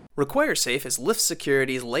 RequireSafe is Lift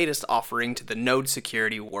Security's latest offering to the Node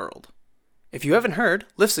security world. If you haven't heard,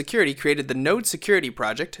 Lift Security created the Node Security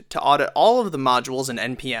Project to audit all of the modules in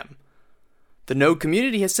NPM. The Node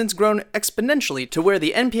community has since grown exponentially to where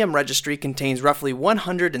the NPM registry contains roughly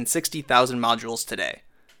 160,000 modules today.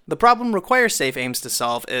 The problem RequireSafe aims to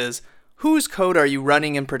solve is, whose code are you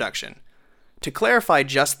running in production? To clarify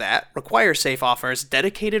just that, RequireSafe offers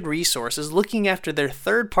dedicated resources looking after their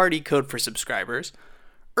third-party code for subscribers,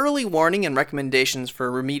 early warning and recommendations for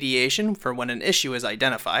remediation for when an issue is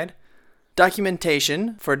identified,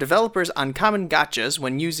 documentation for developers on common gotchas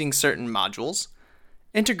when using certain modules,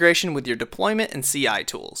 integration with your deployment and CI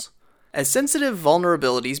tools. As sensitive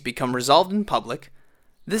vulnerabilities become resolved in public,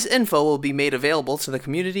 this info will be made available to the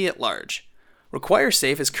community at large.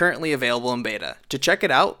 RequireSafe is currently available in beta. To check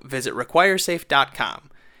it out, visit requiresafe.com.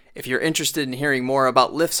 If you're interested in hearing more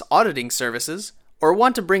about Lift's auditing services, or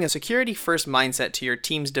want to bring a security-first mindset to your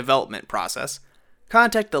team's development process,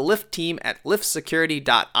 contact the Lift team at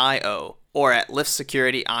liftsecurity.io or at Lift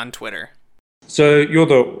Security on Twitter. So you're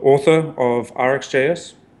the author of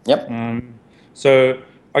RxJS? Yep. So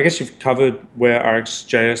I guess you've covered where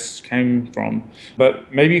RxJS came from,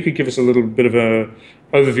 but maybe you could give us a little bit of a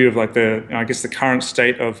overview of like the current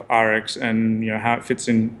state of Rx and how it fits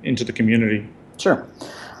into the community. Sure.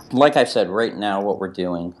 Like I said, right now what we're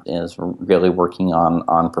doing is really working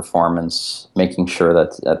on performance, making sure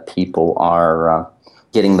that people are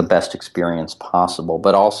getting the best experience possible,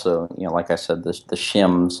 but also, like I said, the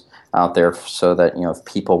shims out there so that, if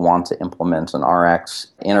people want to implement an Rx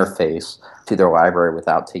interface to their library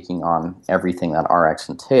without taking on everything that Rx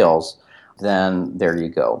entails, then there you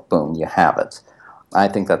go. Boom, you have it. I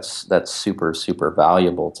think that's super, super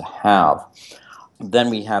valuable to have. Then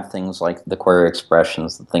we have things like the query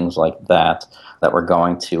expressions, things like that we're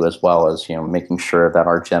going to, as well as making sure that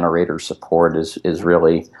our generator support is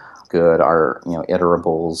really good. Our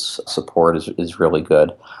iterables support is really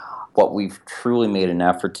good. What we've truly made an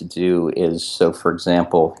effort to do is, so for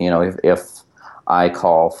example, if I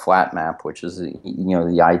call flat map, which is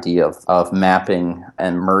the idea of mapping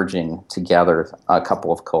and merging together a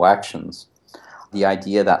couple of collections, the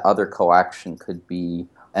idea that other collection could be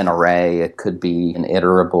an array, it could be an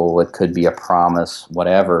iterable, it could be a promise,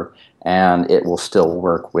 whatever, and it will still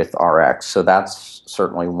work with Rx. So that's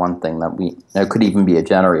certainly one thing that it could even be a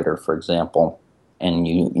generator, for example, and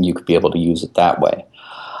you could be able to use it that way.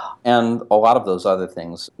 And a lot of those other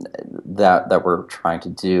things that we're trying to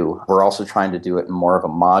do, we're also trying to do it in more of a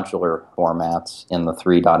modular format in the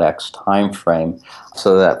 3.x time frame,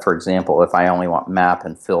 so that, for example, if I only want map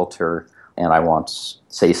and filter, and I want,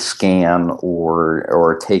 say, scan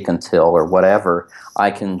or take until or whatever, I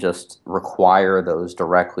can just require those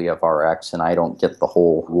directly of Rx, and I don't get the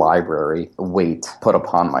whole library weight put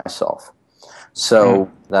upon myself. So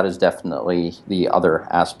That is definitely the other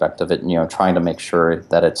aspect of it, trying to make sure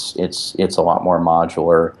that it's a lot more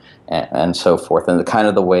modular and so forth. And kind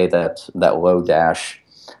of the way that Lodash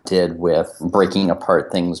did with breaking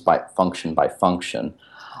apart things by function.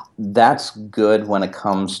 That's good when it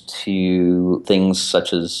comes to things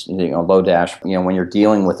such as Lodash. When you're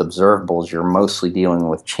dealing with observables, you're mostly dealing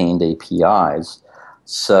with chained APIs.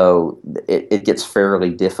 So it gets fairly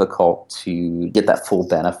difficult to get that full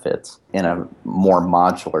benefit in a more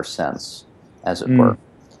modular sense, as it were.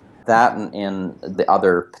 That and the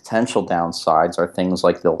other potential downsides are things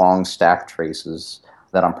like the long stack traces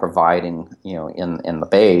that I'm providing, in the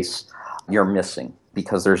base, you're missing,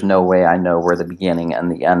 because there's no way I know where the beginning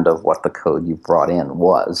and the end of what the code you brought in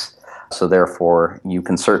was. So therefore, you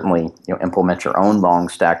can certainly implement your own long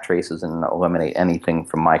stack traces and eliminate anything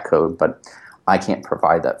from my code, but I can't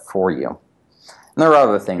provide that for you. And there are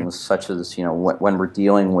other things such as, when we're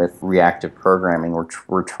dealing with reactive programming,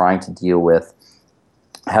 we're trying to deal with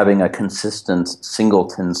having a consistent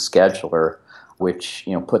singleton scheduler, which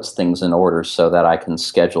puts things in order so that I can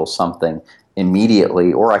schedule something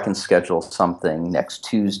immediately, or I can schedule something next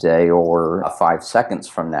Tuesday or 5 seconds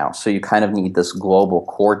from now. So you kind of need this global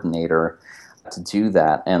coordinator to do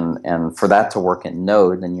that, and for that to work in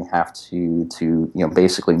Node, then you have to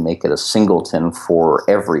basically make it a singleton for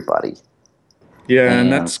everybody. Yeah,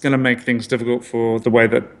 and that's going to make things difficult for the way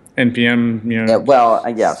that NPM.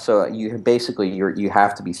 So you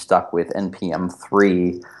have to be stuck with NPM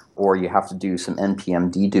 3, or you have to do some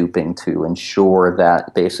NPM deduping to ensure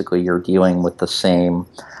that basically you're dealing with the same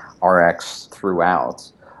RX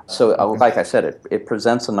throughout. So like I said, it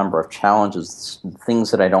presents a number of challenges,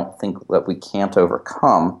 things that I don't think that we can't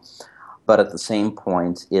overcome. But at the same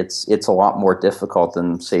point, it's a lot more difficult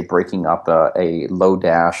than, say, breaking up a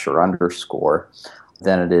Lodash or underscore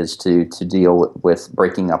than it is to deal with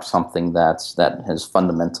breaking up something that is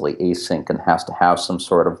fundamentally async and has to have some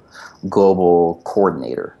sort of global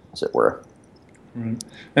coordinator, as it were. Right.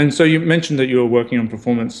 And so you mentioned that you were working on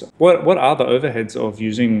performance. What are the overheads of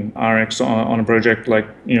using RX on a project, like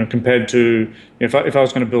compared to if I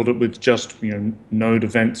was going to build it with just Node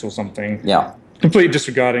events or something? Yeah. Completely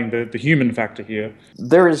disregarding the human factor here.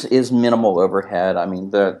 There is minimal overhead. I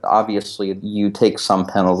mean, obviously you take some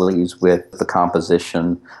penalties with the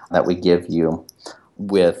composition that we give you,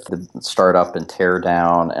 with the startup and tear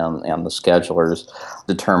down and the schedulers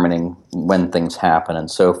determining when things happen and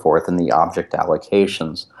so forth, and the object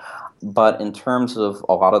allocations. But in terms of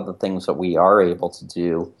a lot of the things that we are able to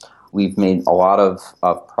do, we've made a lot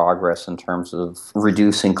of progress in terms of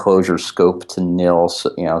reducing closure scope to nil, so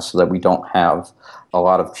that we don't have a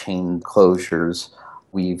lot of chain closures.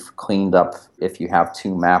 We've cleaned up, if you have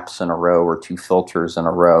 2 maps in a row or 2 filters in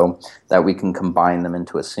a row, that we can combine them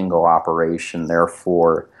into a single operation.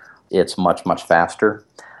 Therefore, it's much, much faster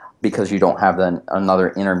because you don't have then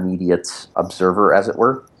another intermediate observer, as it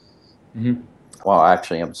were. Mm-hmm. Well,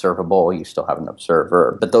 actually, observable, you still have an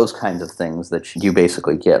observer, but those kinds of things that you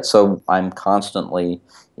basically get. So I'm constantly,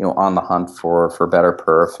 on the hunt for better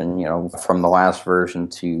perf, and from the last version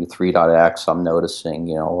to 3.x, I'm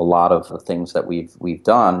noticing, a lot of the things that we've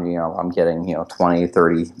done, I'm getting 20,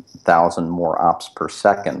 30,000 more ops per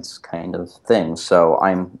second kind of thing. So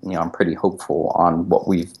I'm pretty hopeful on what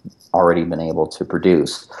we've already been able to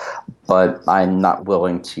produce, but I'm not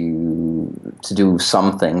willing to do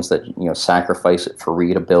some things that sacrifice it for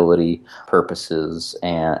readability purposes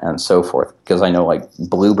and so forth, because I know, like,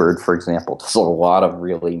 Bluebird, for example, does a lot of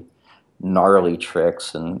really gnarly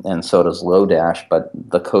tricks, and so does Lodash, but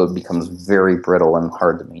the code becomes very brittle and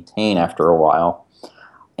hard to maintain after a while.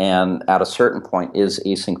 And at a certain point, is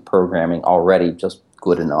async programming already just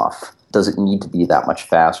good enough? Does it need to be that much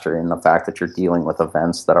faster in the fact that you're dealing with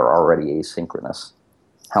events that are already asynchronous?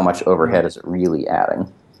 How much overhead is it really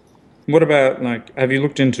adding? What about, have you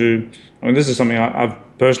looked into, this is something I've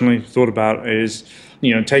personally thought about, is,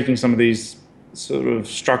 taking some of these sort of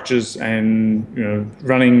structures and,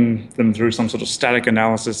 running them through some sort of static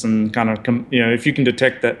analysis and kind of, if you can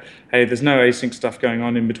detect that, hey, there's no async stuff going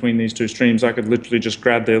on in between these 2 streams, I could literally just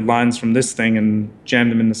grab the lines from this thing and jam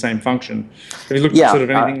them in the same function. Have you looked at sort of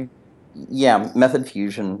anything? Method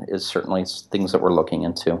fusion is certainly things that we're looking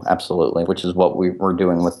into, absolutely, which is what we're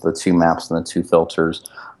doing with the 2 maps and the 2 filters,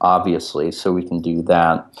 obviously, so we can do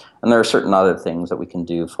that. And there are certain other things that we can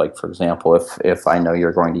do, like, for example, if I know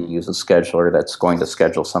you're going to use a scheduler that's going to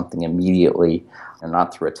schedule something immediately, and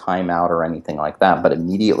not through a timeout or anything like that, but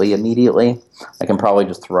immediately, I can probably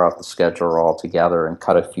just throw out the scheduler altogether and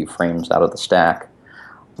cut a few frames out of the stack.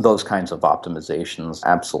 Those kinds of optimizations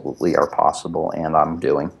absolutely are possible, and I'm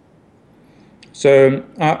doing. So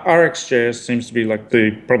RxJS seems to be like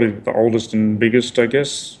the probably the oldest and biggest, I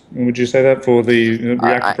guess. Would you say that for the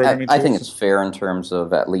reactive programming I think it's tools? fair in terms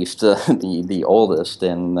of at least the oldest,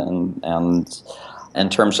 and in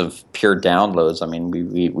terms of pure downloads. I mean,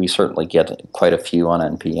 we certainly get quite a few on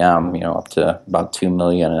NPM. Up to about 2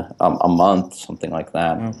 million a month, something like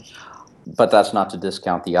that. Wow. But that's not to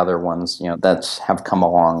discount the other ones, that have come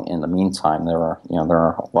along in the meantime. There are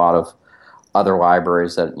a lot of other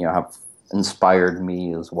libraries that have inspired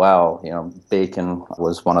me as well. Bacon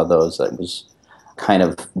was one of those that was kind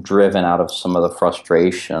of driven out of some of the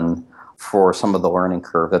frustration for some of the learning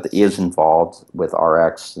curve that is involved with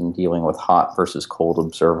Rx and dealing with hot versus cold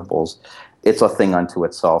observables. It's a thing unto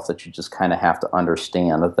itself that you just kind of have to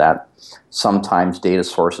understand that sometimes data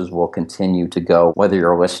sources will continue to go whether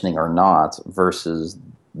you're listening or not, versus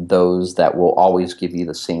those that will always give you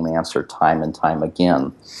the same answer time and time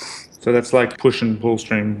again. So that's like push and pull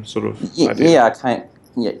stream sort of idea.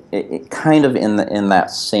 Kind of in that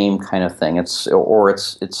same kind of thing. It's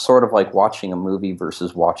sort of like watching a movie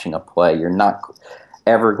versus watching a play. You're not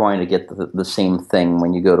ever going to get the same thing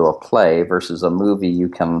when you go to a play versus a movie. You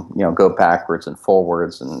can go backwards and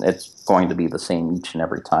forwards, and it's going to be the same each and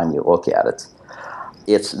every time you look at it.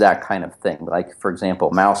 It's that kind of thing. Like, for example,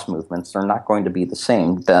 mouse movements are not going to be the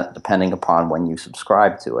same depending upon when you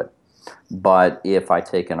subscribe to it. But if I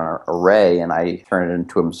take an array and I turn it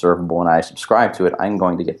into an observable and I subscribe to it, I'm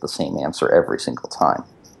going to get the same answer every single time.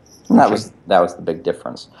 And that was the big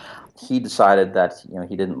difference. He decided that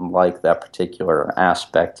he didn't like that particular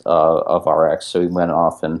aspect of Rx, so he went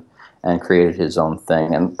off and created his own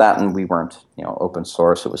thing. And we weren't open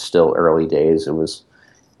source. It was still early days. It was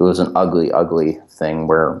an ugly thing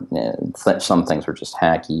where some things were just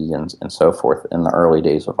hacky and so forth in the early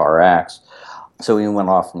days of Rx. So he went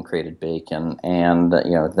off and created Bacon, and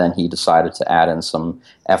then he decided to add in some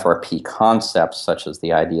FRP concepts, such as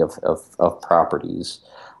the idea of properties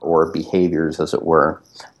or behaviors, as it were,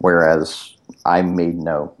 whereas I made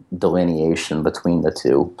no delineation between the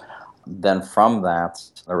two. Then from that,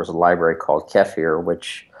 there was a library called Kefir,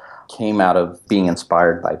 which came out of being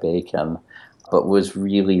inspired by Bacon, but was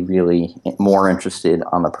really, really more interested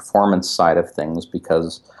on the performance side of things,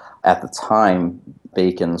 because at the time,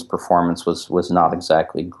 Bacon's performance was not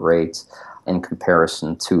exactly great in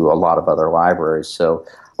comparison to a lot of other libraries. So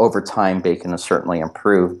over time, Bacon has certainly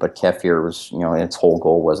improved, but Kefir was, its whole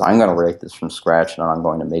goal was, I'm going to write this from scratch and I'm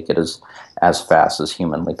going to make it as fast as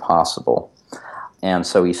humanly possible. And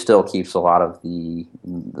so he still keeps a lot of the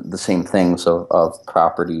same things of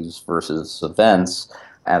properties versus events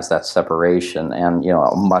as that separation, and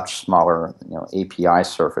a much smaller API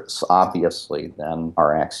surface, obviously, than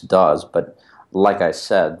Rx does. But like I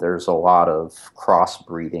said, there's a lot of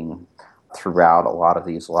crossbreeding throughout a lot of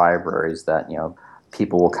these libraries that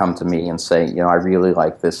people will come to me and say, I really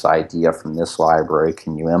like this idea from this library.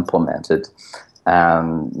 Can you implement it?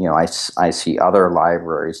 And I see other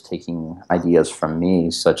libraries taking ideas from me,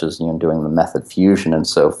 such as doing the method fusion and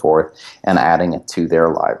so forth, and adding it to their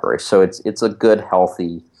library. So it's a good,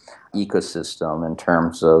 healthy ecosystem in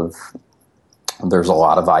terms of there's a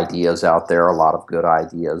lot of ideas out there, a lot of good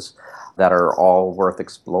ideas that are all worth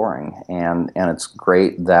exploring, and it's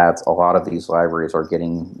great that a lot of these libraries are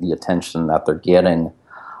getting the attention that they're getting.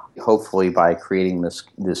 Hopefully, by creating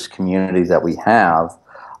this community that we have,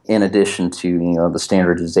 in addition to the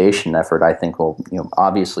standardization effort, I think will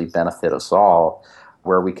obviously benefit us all,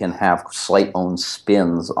 where we can have slight own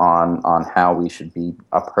spins on how we should be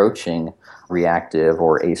approaching reactive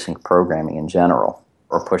or async programming in general,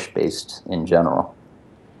 or push-based in general.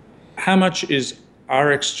 How much is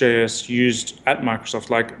RxJS used at Microsoft?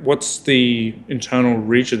 Like, what's the internal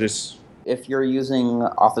reach of this? If you're using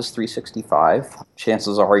Office 365,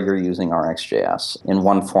 chances are you're using RxJS in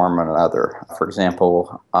one form or another. For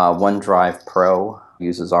example, OneDrive Pro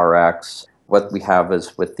uses Rx. What we have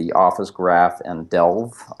is with the Office Graph, and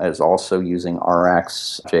Delve is also using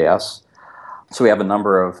RxJS. So we have a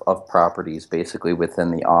number of properties basically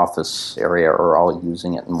within the Office area are all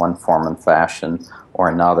using it in one form and fashion or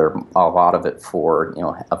another. A lot of it for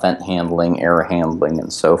event handling, error handling,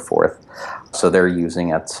 and so forth. So they're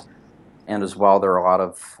using it. And as well, there are a lot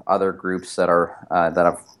of other groups that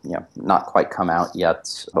have not quite come out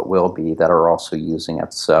yet, but will be, that are also using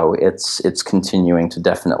it. So it's continuing to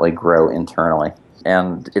definitely grow internally,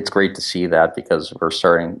 and it's great to see that, because we're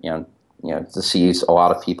starting to see a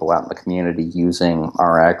lot of people out in the community using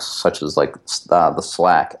Rx, such as like the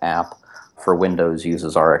Slack app for Windows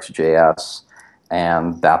uses RxJS.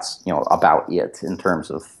 And that's about it in terms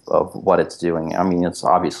of what it's doing. I mean, it's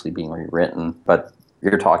obviously being rewritten, but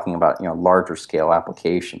you're talking about, larger scale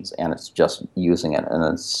applications, and it's just using it, and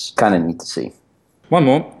it's kind of neat to see. One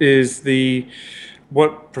more is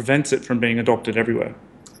what prevents it from being adopted everywhere?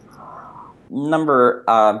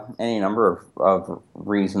 Any number of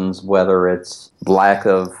reasons, whether it's lack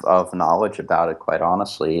of knowledge about it, quite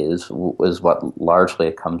honestly, is what largely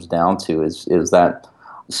it comes down to, is that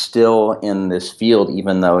still in this field,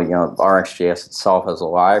 even though RxJS itself as a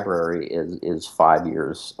library is 5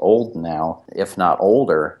 years old now, if not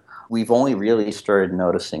older, we've only really started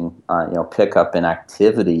noticing pickup in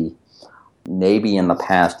activity maybe in the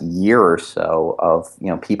past year or so of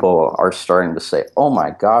people are starting to say, oh my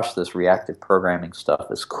gosh, this reactive programming stuff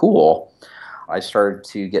is cool. I started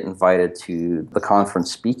to get invited to the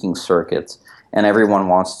conference speaking circuit, and everyone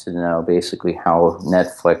wants to know basically how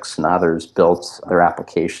Netflix and others built their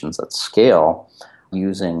applications at scale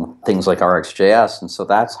using things like RxJS, and so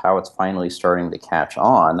that's how it's finally starting to catch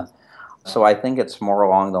on. So I think it's more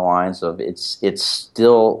along the lines of it's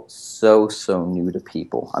still so new to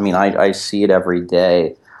people. I mean, I see it every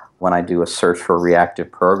day when I do a search for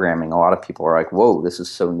reactive programming. A lot of people are like, "Whoa, this is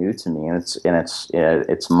so new to me," and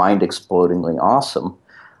it's mind-explodingly awesome.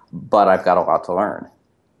 But I've got a lot to learn.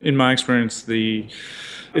 In my experience,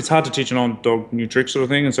 it's hard to teach an old dog new tricks sort of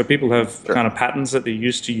thing, and so people have kind of patterns that they're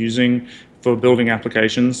used to using for building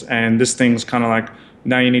applications, and this thing's kind of like,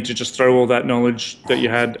 now you need to just throw all that knowledge that you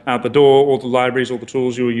had out the door, all the libraries, all the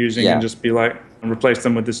tools you were using, and just be like, and replace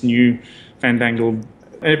them with this new fandangled.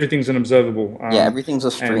 Everything's an observable. Everything's a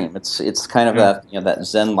stream. It's kind of that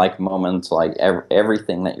Zen-like moment. Like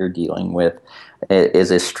everything that you're dealing with is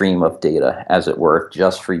a stream of data, as it were,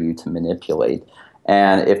 just for you to manipulate.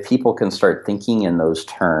 And if people can start thinking in those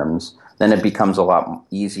terms, then it becomes a lot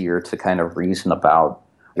easier to kind of reason about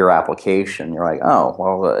your application. You're like, oh,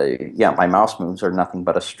 well, my mouse moves are nothing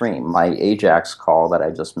but a stream. My AJAX call that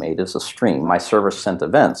I just made is a stream. My server sent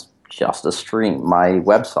events, just a stream. My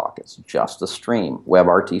WebSockets, just a stream.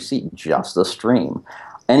 WebRTC, just a stream.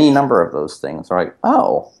 Any number of those things are like,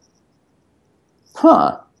 oh,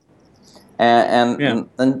 huh. And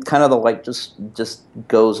kind of the light just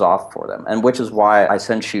goes off for them, and which is why I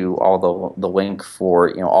sent you all the link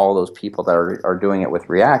for all those people that are doing it with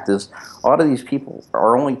React. Is a lot of these people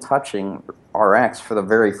are only touching Rx for the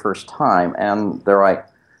very first time, and they're like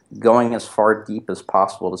going as far deep as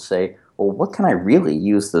possible to say, well, what can I really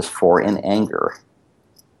use this for in anger?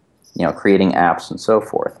 Creating apps and so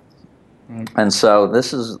forth. And so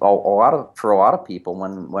this is for a lot of people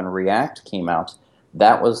when React came out.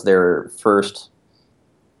 That was their first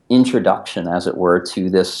introduction, as it were, to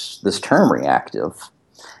this term reactive.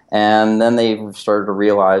 And then they started to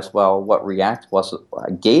realize, well, what React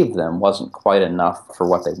gave them wasn't quite enough for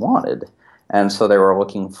what they wanted. And so they were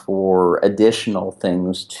looking for additional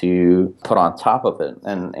things to put on top of it.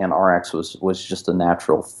 And Rx was just a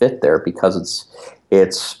natural fit there because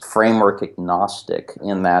it's framework agnostic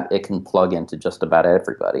in that it can plug into just about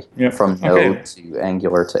everybody, from Node to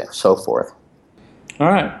Angular to so forth. All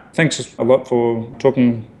right. Thanks a lot for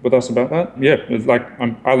talking with us about that. Yeah,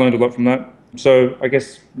 I learned a lot from that. So I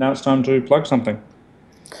guess now it's time to plug something.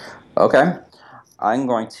 Okay. I'm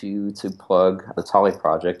going to plug the Tali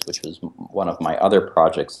project, which is one of my other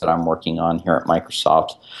projects that I'm working on here at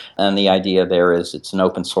Microsoft. And the idea there is it's an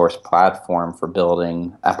open source platform for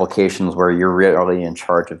building applications where you're really in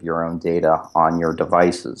charge of your own data on your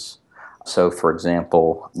devices. So, for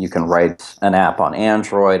example, you can write an app on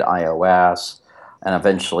Android, iOS, and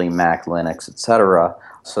eventually Mac, Linux, etc.,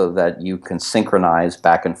 so that you can synchronize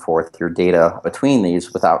back and forth your data between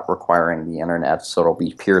these without requiring the internet. So it'll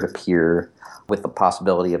be peer-to-peer with the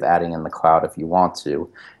possibility of adding in the cloud if you want to.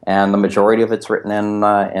 And the majority of it's written in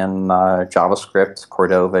JavaScript,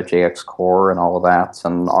 Cordova, JX Core, and all of that,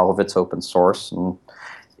 and all of it's open source. And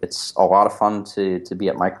it's a lot of fun to be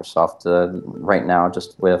at Microsoft right now,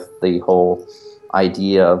 just with the whole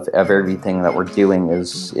idea of everything that we're doing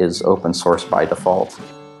is open source by default.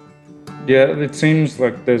 Yeah, it seems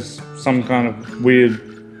like there's some kind of weird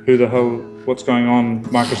what's going on,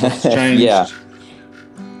 Microsoft's changed. Yeah,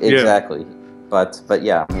 exactly. But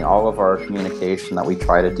yeah, I mean, all of our communication that we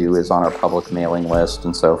try to do is on our public mailing list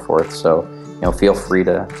and so forth. So feel free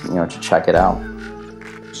to to check it out.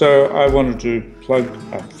 So I wanted to plug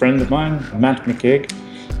a friend of mine, Matt McKeag.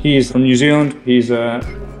 He's from New Zealand. He's a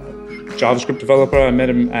JavaScript developer. I met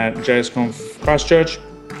him at JSConf Christchurch,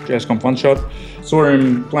 JSConf One Shot. Saw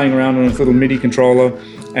him playing around on his little MIDI controller,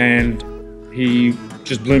 and he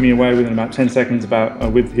just blew me away within about 10 seconds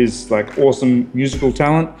with his awesome musical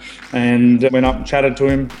talent, and went up and chatted to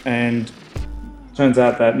him. And turns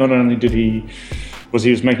out that not only did he was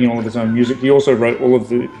he was making all of his own music. He also wrote all of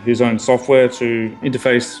his own software to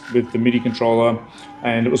interface with the MIDI controller,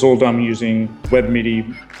 and it was all done using web MIDI,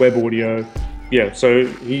 web audio. Yeah, so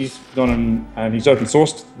he's gone and he's open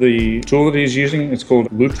sourced the tool that he's using. It's called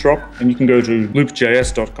LoopDrop, and you can go to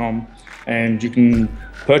loopjs.com and you can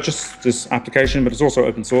purchase this application, but it's also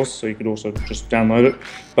open source, so you could also just download it.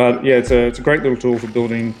 But yeah, it's a great little tool for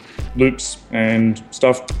building loops and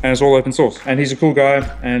stuff, and it's all open source. And he's a cool guy,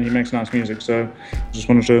 and he makes nice music, so I just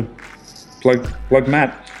wanted to plug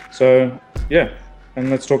Matt. So yeah,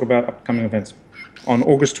 and let's talk about upcoming events. On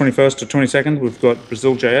August 21st to 22nd, we've got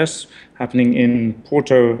Brazil.js happening in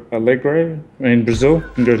Porto Alegre in Brazil.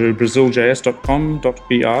 You can go to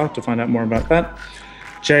braziljs.com.br to find out more about that.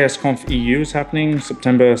 JSConf EU is happening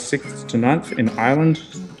September 6th to 9th in Ireland,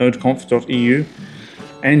 nodeconf.eu.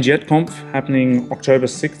 And YetConf happening October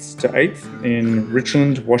 6th to 8th in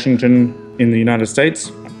Richland, Washington in the United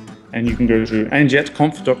States. And you can go to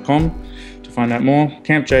andyetconf.com to find out more.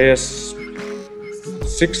 Camp.js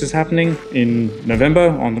 6 is happening in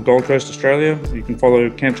November on the Gold Coast, Australia. You can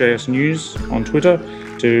follow Camp.js News on Twitter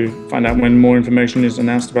to find out when more information is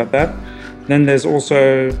announced about that. Then there's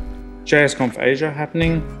also JSConf Asia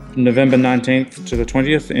happening November 19th to the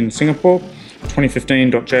 20th in Singapore.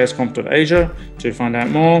 2015.jsconf.asia to find out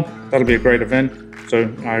more. That'll be a great event,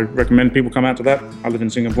 so I recommend people come out to that. I live in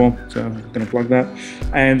Singapore, so I'm going to plug that.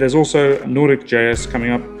 And there's also Nordic.js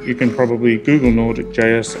coming up. You can probably Google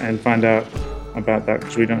Nordic.js and find out about that,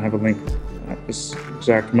 because we don't have a link at this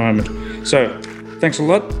exact moment. So thanks a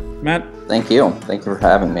lot, Matt. Thank you for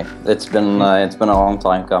having me. It's been a long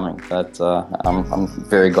time coming, but I'm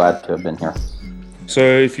very glad to have been here. So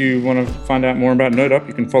if you want to find out more about NodeUp,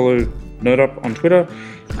 you can follow NodeUp on Twitter.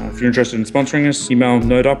 If you're interested in sponsoring us, email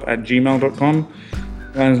nodeup@gmail.com,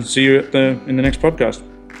 and see you in the next podcast.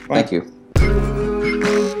 Bye. Thank you.